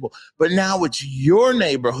manageable. But now it's your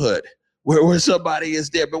neighborhood where somebody is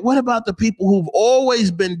there. But what about the people who've always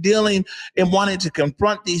been dealing and wanting to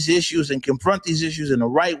confront these issues in the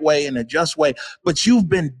right way, in a just way? But you've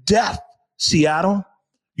been deaf, Seattle.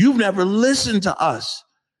 You've never listened to us.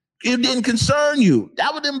 It didn't concern you.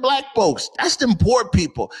 That was them Black folks. That's them poor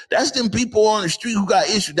people. That's them people on the street who got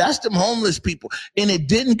issues. That's them homeless people. And it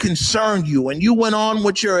didn't concern you. And you went on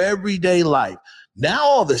with your everyday life. Now,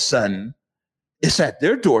 all of a sudden, it's at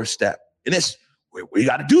their doorstep. And it's, we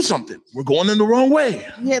got to do something. We're going in the wrong way.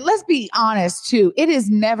 Yeah, let's be honest too. It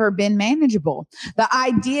has never been manageable. The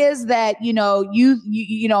ideas that,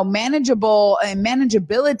 manageable and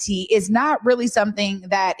manageability is not really something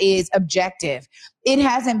that is objective. It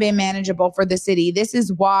hasn't been manageable for the city. This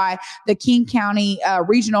is why the King County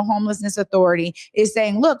Regional Homelessness Authority is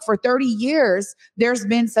saying, look, for 30 years, there's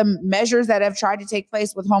been some measures that have tried to take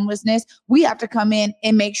place with homelessness. We have to come in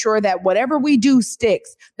and make sure that whatever we do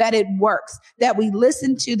sticks, that it works, that we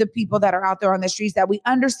listen to the people that are out there on the streets, that we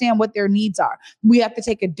understand what their needs are. We have to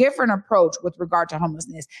take a different approach with regard to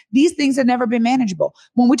homelessness. These things have never been manageable.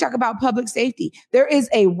 When we talk about public safety, there is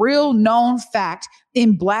a real known fact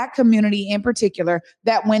in Black community in particular,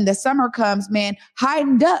 that when the summer comes, man, hide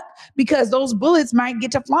and duck, because those bullets might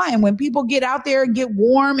get to flying. When people get out there and get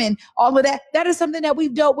warm and all of that, that is something that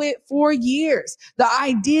we've dealt with for years. The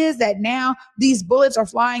ideas that now these bullets are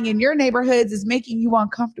flying in your neighborhoods is making you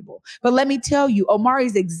uncomfortable. But let me tell you, Omari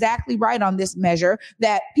is exactly right on this measure,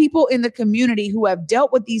 that people in the community who have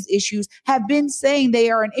dealt with these issues have been saying they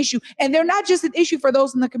are an issue. And they're not just an issue for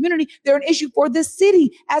those in the community, they're an issue for the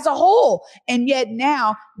city as a whole. And yet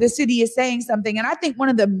now the city is saying something. And I think one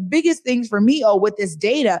of the biggest things for me, with this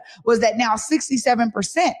data was that now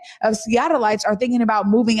 67% of Seattleites are thinking about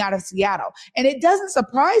moving out of Seattle. And it doesn't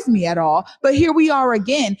surprise me at all. But here we are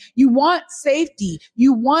again. You want safety.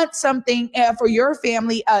 You want something for your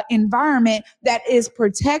family, environment that is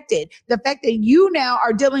protected. The fact that you now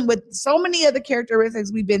are dealing with so many of the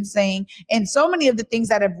characteristics we've been saying and so many of the things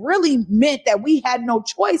that have really meant that we had no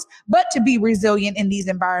choice but to be resilient in these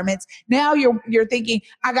environments. Now you're thinking,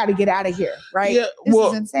 I got to get out of here, right? Like, this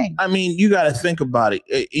is insane. I mean, you got to think about it.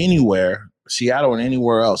 Anywhere, Seattle and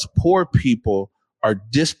anywhere else, poor people are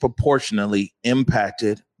disproportionately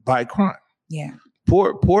impacted by crime. Yeah.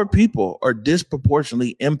 Poor people are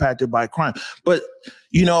disproportionately impacted by crime. But,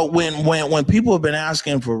 you know, when people have been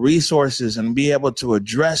asking for resources and be able to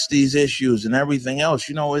address these issues and everything else,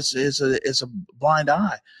 you know, it's a blind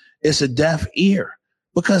eye. It's a deaf ear,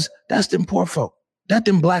 because that's them poor folk. That's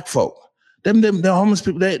them black folk. Them the homeless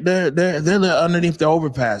people, they're underneath the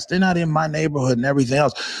overpass. They're not in my neighborhood and everything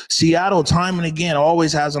else. Seattle, time and again,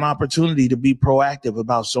 always has an opportunity to be proactive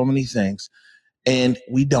about so many things. And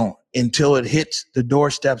we don't, until it hits the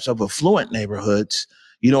doorsteps of affluent neighborhoods.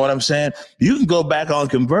 You know what I'm saying? You can go back on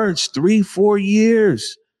Converge 3-4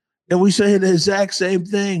 years, and we say the exact same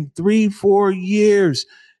thing. 3-4 years.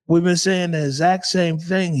 We've been saying the exact same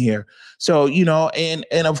thing here. So, you know,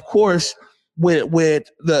 and of course, with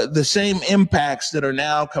the same impacts that are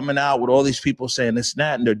now coming out with all these people saying this and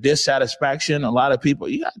that and their dissatisfaction, a lot of people,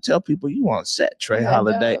 you got to tell people you on set, Trey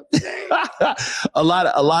Holiday. a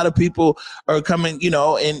lot of people are coming, you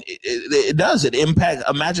know, and it impact.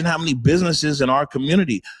 Imagine how many businesses in our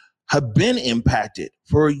community have been impacted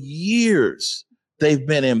for years. They've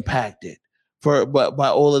been impacted by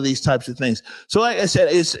all of these types of things. So like I said,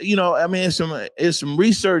 it's, you know, I mean, it's some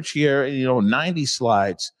research here, you know, 90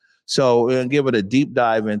 slides. So we're going to give it a deep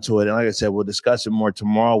dive into it. And like I said, we'll discuss it more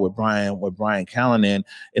tomorrow with Brian Callanan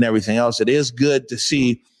and everything else. It is good to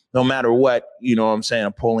see, no matter what, you know what I'm saying,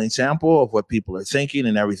 a polling sample of what people are thinking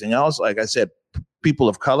and everything else. Like I said, people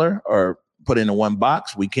of color are put into one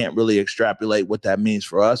box. We can't really extrapolate what that means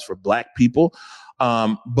for us, for black people.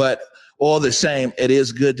 But all the same, it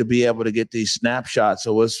is good to be able to get these snapshots.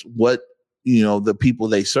 So it's what, you know, the people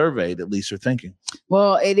they surveyed at least are thinking.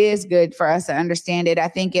 Well, it is good for us to understand it. I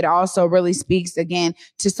think it also really speaks again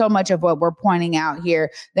to so much of what we're pointing out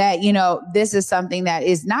here, that, you know, this is something that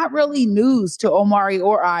is not really news to Omari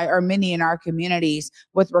or I or many in our communities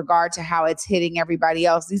with regard to how it's hitting everybody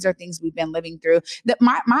else. These are things we've been living through. That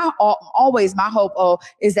my hope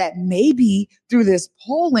is that maybe through this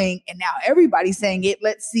polling, and now everybody's saying it,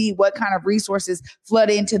 let's see what kind of resources flood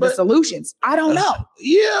into the solutions. I don't know.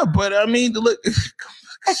 Yeah, but I mean, look,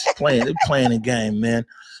 playing a game, man.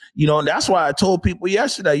 You know, and that's why I told people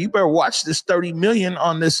yesterday, you better watch this 30 million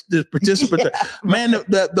on this participant. Yeah. Man,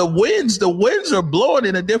 the winds are blowing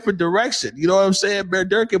in a different direction. You know what I'm saying? Mayor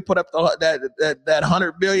Durkin put up that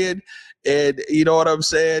 100 million, and you know what I'm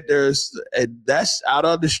saying? That's out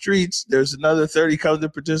on the streets. There's another 30 comes to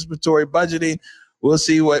participatory budgeting. We'll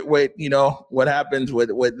see what happens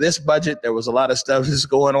with this budget. There was a lot of stuff that's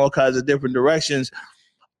going all kinds of different directions.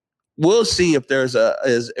 We'll see if there's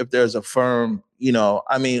a firm, you know,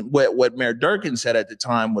 I mean, what Mayor Durkin said at the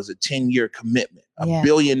time was a 10-year commitment, $1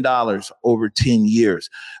 billion over 10 years,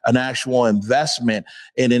 an actual investment.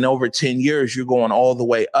 And in over 10 years, you're going all the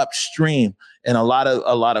way upstream. And a lot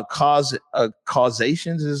of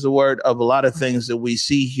causations is the word of a lot of things that we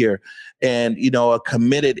see here. And, you know, a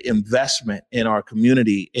committed investment in our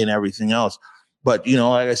community and everything else. But, you know,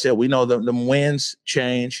 like I said, we know the winds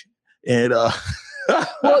change, and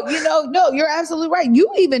well, you know, no, you're absolutely right. You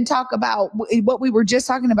even talk about what we were just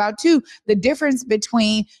talking about too, the difference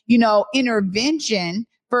between, you know, intervention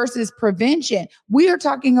versus prevention. We are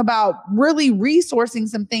talking about really resourcing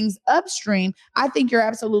some things upstream. I think you're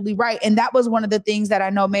absolutely right. And that was one of the things that I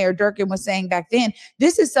know Mayor Durkin was saying back then.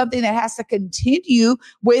 This is something that has to continue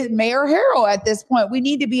with Mayor Harrell at this point. We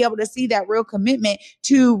need to be able to see that real commitment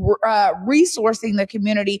to resourcing the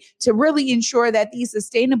community to really ensure that these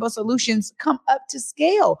sustainable solutions come up to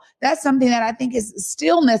scale. That's something that I think is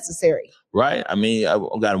still necessary. Right. I mean, I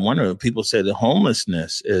got to wonder, people say the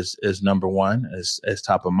homelessness is number one, is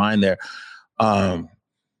top of mind there. I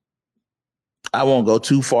won't go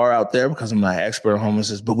too far out there because I'm not an expert on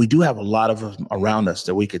homelessness, but we do have a lot of them around us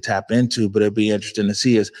that we could tap into. But it'd be interesting to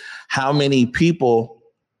see is how many people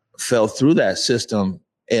fell through that system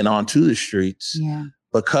and onto the streets. Yeah.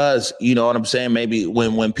 Because, you know what I'm saying? Maybe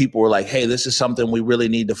when people were like, hey, this is something we really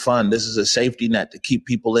need to fund. This is a safety net to keep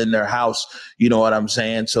people in their house. You know what I'm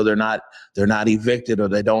saying? So they're not evicted or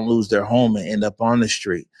they don't lose their home and end up on the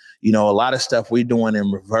street. You know, a lot of stuff we're doing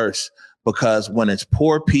in reverse, because when it's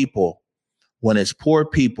poor people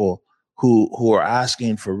who are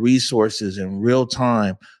asking for resources in real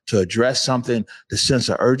time to address something, the sense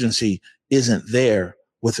of urgency isn't there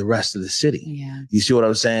with the rest of the city. Yeah. You see what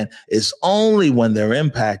I'm saying? It's only when they're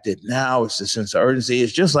impacted. Now it's the sense of urgency.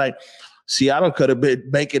 It's just like Seattle could have been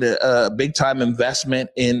making a big time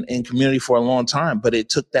investment in community for a long time, but it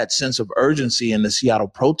took that sense of urgency in the Seattle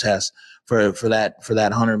protest for that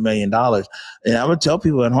 $100 million. And I would tell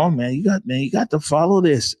people at home, man, you got to follow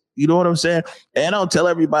this You know what I'm saying? And I'll tell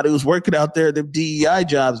everybody who's working out there, them DEI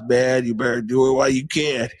jobs, man, you better do it while you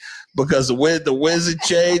can, because the winds of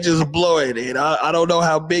change is blowing. And I don't know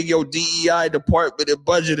how big your DEI department and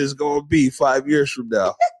budget is going to be 5 years from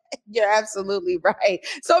now. You're absolutely right.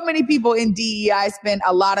 So many people in DEI spend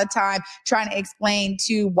a lot of time trying to explain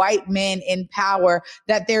to white men in power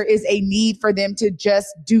that there is a need for them to just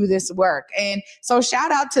do this work. And so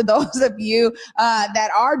shout out to those of you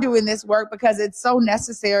that are doing this work, because it's so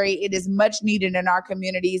necessary. It is much needed in our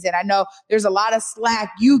communities. And I know there's a lot of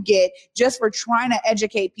slack you get just for trying to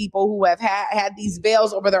educate people who have had these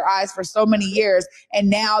veils over their eyes for so many years. And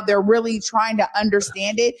now they're really trying to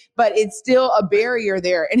understand it, but it's still a barrier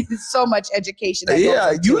there. And it's so much education.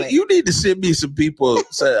 You need to send me some people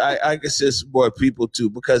so I can send some more people too,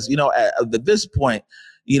 because, at this point,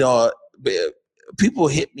 people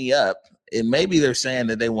hit me up and maybe they're saying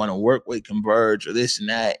that they want to work with Converge or this and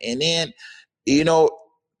that. And then,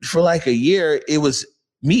 for like a year, it was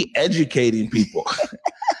me educating people.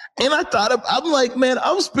 And I'm like, man,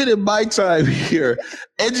 I'm spending my time here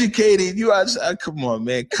educating you. Come on,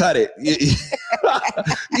 man, cut it.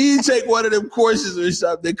 You take one of them courses or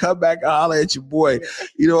something, come back and holler at your boy.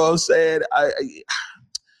 You know what I'm saying?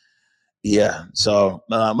 Yeah. So,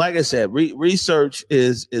 like I said, research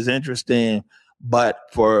is interesting, but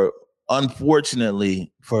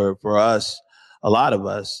unfortunately for us, a lot of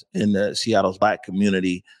us in the Seattle's Black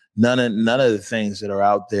community, none of the things that are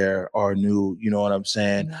out there are new. You know what I'm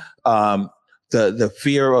saying? The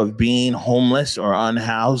fear of being homeless or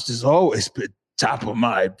unhoused has always been top of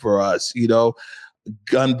mind for us.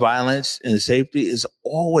 Gun violence and safety has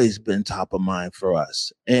always been top of mind for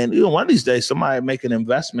us. And one of these days, somebody make an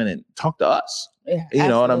investment and talk to us. Yeah, you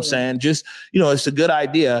know what I'm saying? Just, it's a good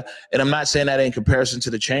idea. And I'm not saying that in comparison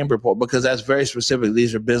to the chamber report, because that's very specific.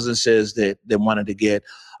 These are businesses that wanted to get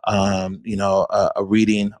a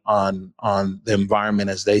reading on the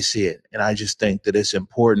environment as they see it. And I just think that it's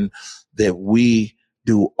important that we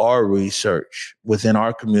do our research within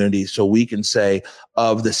our community so we can say,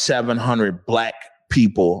 of the 700 Black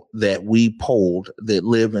people that we polled that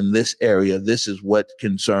live in this area, this is what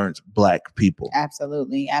concerns Black people.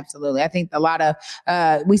 Absolutely. Absolutely. I think a lot of,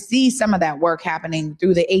 we see some of that work happening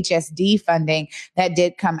through the HSD funding that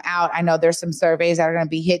did come out. I know there's some surveys that are going to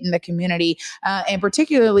be hitting the community, and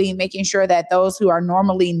particularly making sure that those who are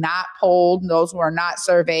normally not polled, those who are not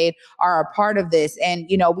surveyed, are a part of this. And,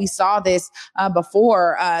 we saw this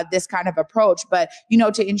before this kind of approach, but,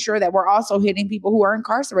 to ensure that we're also hitting people who are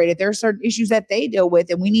incarcerated. There are certain issues that they deal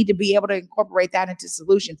with, and we need to be able to incorporate that into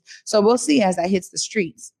solutions. So we'll see as that hits the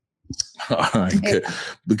streets. All right,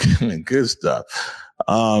 good stuff.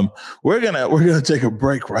 We're gonna take a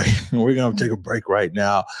break right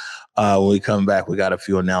now. When we come back, we got a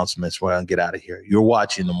few announcements. We're gonna get out of here. You're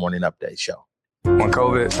watching the Morning Update Show. When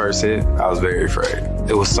COVID first hit, I was very afraid.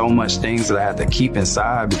 There was so much things that I had to keep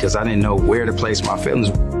inside because I didn't know where to place my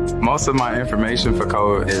feelings. Most of my information for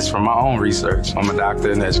COVID is from my own research. I'm a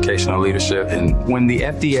doctor in educational leadership. And when the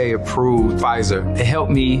FDA approved Pfizer, it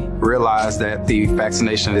helped me realize that the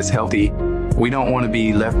vaccination is healthy. We don't want to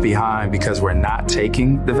be left behind because we're not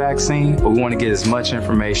taking the vaccine, but we want to get as much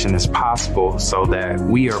information as possible so that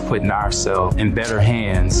we are putting ourselves in better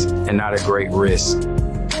hands and not at great risk.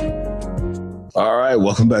 All right,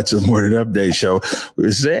 welcome back to the Morning Update Show. We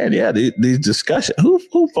were saying, these discussions.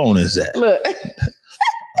 Who phone is that? Look,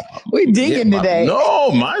 we digging today.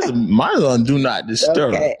 No, mine's on Do Not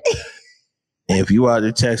Disturb. Okay. If you are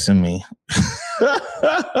texting me,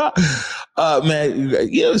 man,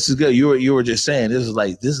 this is good. You were just saying this is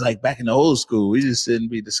like back in the old school. We just shouldn't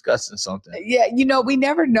be discussing something. Yeah, we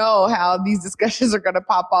never know how these discussions are going to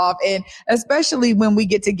pop off, and especially when we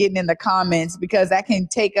get to getting in the comments, because that can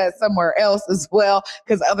take us somewhere else as well,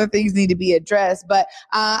 because other things need to be addressed. But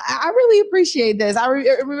I really appreciate this. I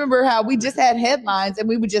remember how we just had headlines and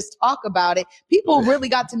we would just talk about it. People really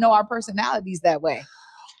got to know our personalities that way.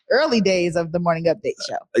 Early days of the Morning Update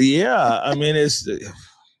Show. Yeah, I mean, it's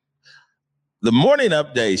the Morning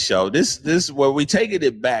Update Show. This is where we taking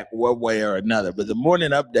it back one way or another. But the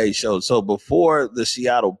Morning Update Show. So before the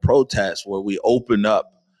Seattle protests, where we opened up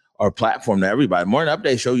our platform to everybody, Morning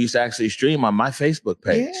Update Show used to actually stream on my Facebook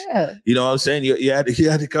page. Yeah. You know what I'm saying? You had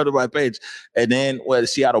to come to my page. And then with the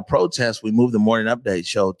Seattle protests, we moved the Morning Update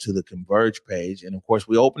Show to the Converge page. And of course,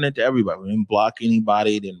 we opened it to everybody. We didn't block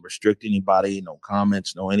anybody, didn't restrict anybody, no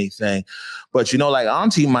comments, no anything. But, like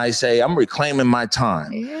Auntie might say, I'm reclaiming my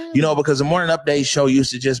time, because the Morning Update Show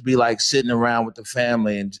used to just be like sitting around with the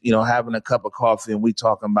family and, having a cup of coffee, and we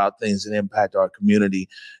talking about things that impact our community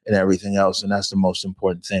and everything else. And that's the most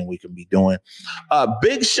important thing we can be doing.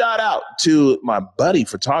 Big shout out to my buddy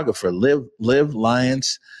photographer, Liv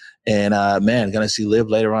Lyons. And man, gonna see Liv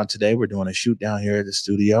later on today. We're doing a shoot down here at the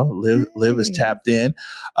studio. Liv is tapped in,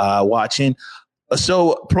 watching.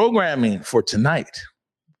 So programming for tonight.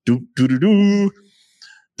 The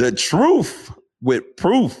Truth with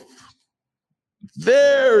Proof.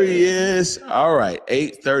 There he is. All right,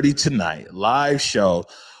 8:30 tonight, live show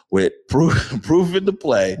with Proof in the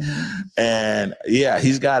play. And yeah,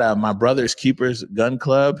 he's got My Brother's Keepers Gun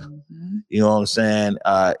Club. You know what I'm saying?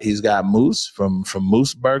 He's got Moose from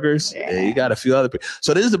Moose Burgers. Yeah. He got a few other people.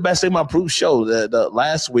 So this is the best thing about Proof show. The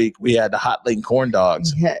last week we had the Hot Link corn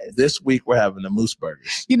dogs. Yes. This week we're having the Moose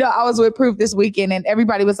Burgers. You know, I was with Proof this weekend and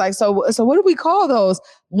everybody was like, so what do we call those?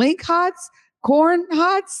 Link hots? Corn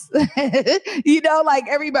hots? You know, like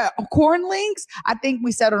everybody, corn links. I think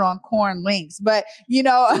we settled on corn links, but you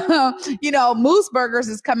know, Moose Burgers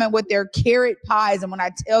is coming with their carrot pies. And when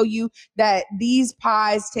I tell you that these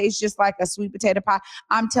pies taste just like a sweet potato pie,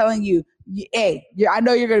 I'm telling you, hey, I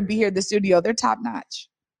know you're going to be here in the studio. They're top notch.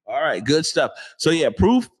 All right, good stuff. So yeah,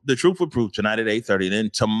 Proof, the Truth with Proof tonight at 8:30.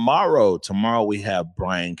 Then tomorrow we have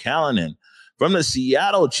Brian Callanan from the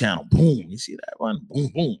Seattle channel. Boom. You see that one?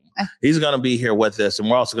 Boom, boom. He's going to be here with us. And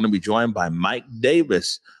we're also going to be joined by Mike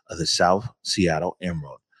Davis of the South Seattle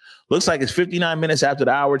Emerald. Looks like it's 59 minutes after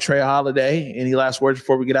the hour. Trey Holiday, any last words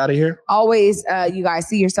before we get out of here? Always, you guys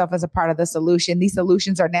see yourself as a part of the solution. These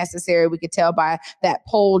solutions are necessary. We could tell by that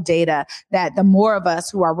poll data that the more of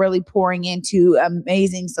us who are really pouring into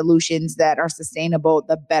amazing solutions that are sustainable,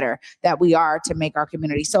 the better that we are to make our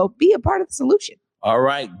community. So be a part of the solution. All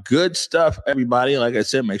right. Good stuff, everybody. Like I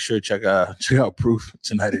said, make sure to check out Proof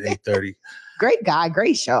tonight at 8:30. Great guy.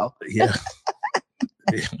 Great show. Yeah.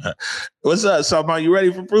 What's up, Salman? You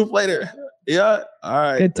ready for Proof later? Yeah. All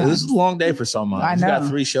right. This is a long day for Salman. He's got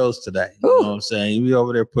 3 shows today. You know what I'm saying? He'll be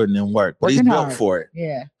over there putting in work. But he's built for it.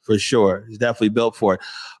 Yeah. For sure. He's definitely built for it.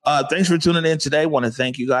 Thanks for tuning in today. Want to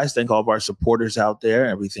thank you guys. Thank all of our supporters out there,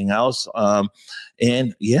 everything else.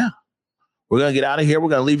 And yeah. We're going to get out of here. We're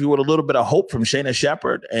going to leave you with a little bit of hope from Shayna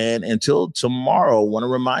Shepherd. And until tomorrow, I want to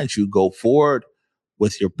remind you, go forward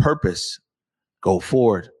with your purpose. Go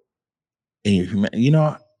forward in your humanity. You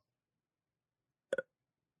know,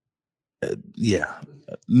 yeah.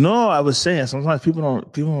 No, I was saying sometimes people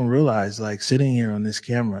don't realize, like, sitting here on this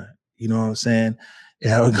camera, you know what I'm saying?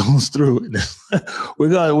 How it goes through. We're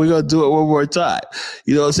gonna do it one more time.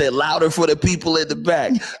 You know what I'm saying? Louder for the people in the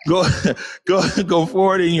back. Go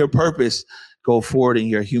forward in your purpose. Go forward in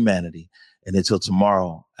your humanity. And until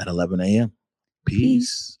tomorrow at 11 a.m.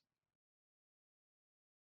 Peace.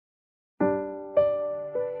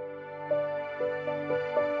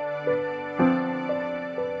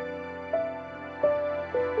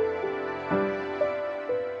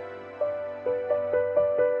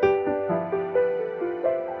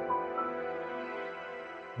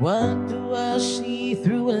 What do I see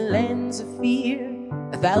through a lens of fear?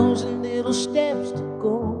 1,000 little steps to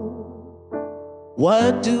go.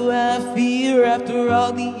 What do I fear after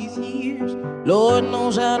all these years? Lord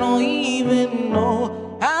knows I don't even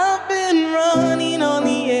know. I've been running on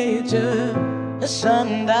the edge of a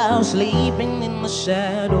sundial, sleeping in the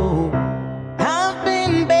shadow. I've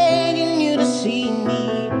been begging you to see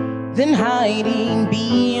me, then hiding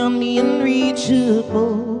beyond the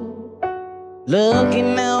unreachable.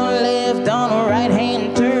 Looking out left on a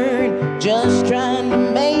right-hand turn, just trying to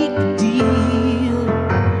make a deal.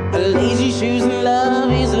 A lazy shoes and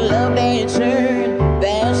love is a love that turn.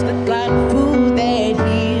 That's the kind of food that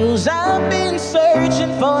heals. I've been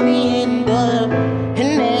searching for the end of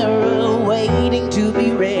an era, waiting to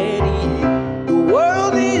be ready. The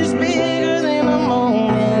world is bigger than a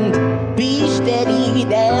moment. Be steady,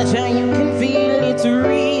 that's how you can feel it's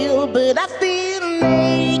real. But I feel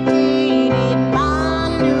naked.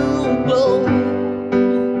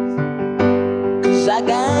 I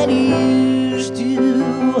got used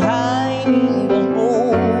to hiding the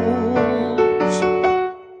holes.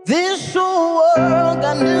 This whole world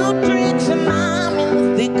got new tricks and I'm in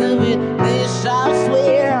the thick of it. This I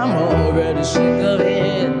swear I'm already sick of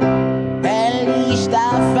it. At least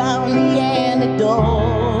I found the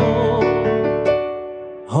antidote.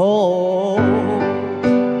 Oh.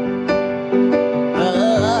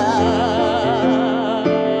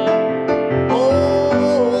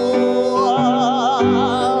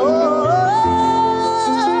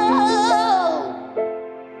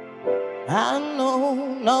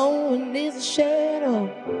 No one is a shadow.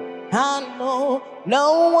 I know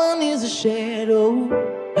no one is a shadow.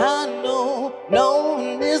 I know no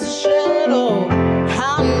one is a shadow.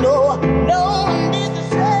 I know no one is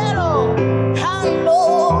a shadow. I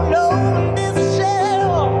know no one is a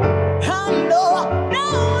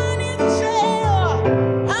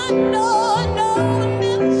shadow. I know no one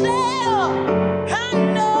is a shadow.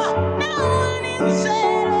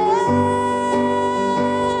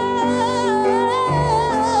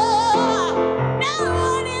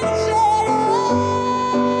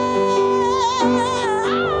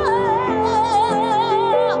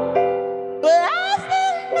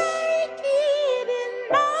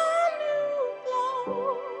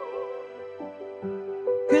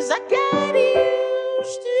 got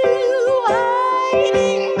used to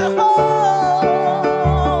hiding the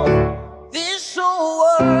hole. This whole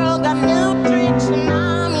world got new tricks and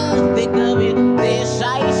I'm in the thick of it. This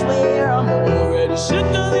I swear I'm already sick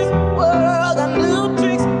of this world got new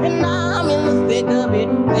tricks and I'm in the thick of it.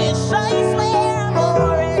 This I swear I'm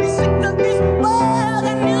already sick of this world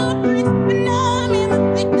got new tricks and I'm in the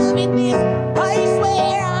thick of it. This I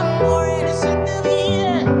swear I'm already sick of it.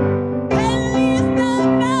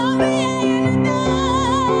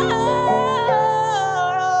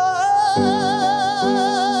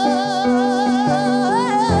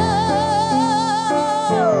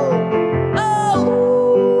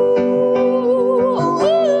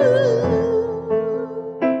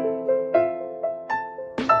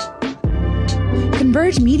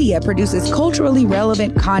 Converge Media produces culturally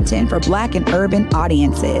relevant content for Black and urban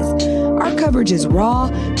audiences. Our coverage is raw,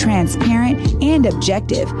 transparent, and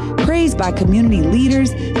objective, praised by community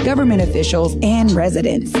leaders, government officials, and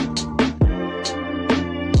residents.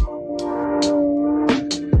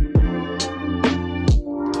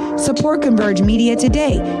 Support Converge Media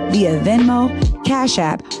today via Venmo, Cash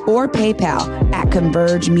App, or PayPal at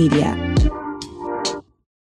Converge Media.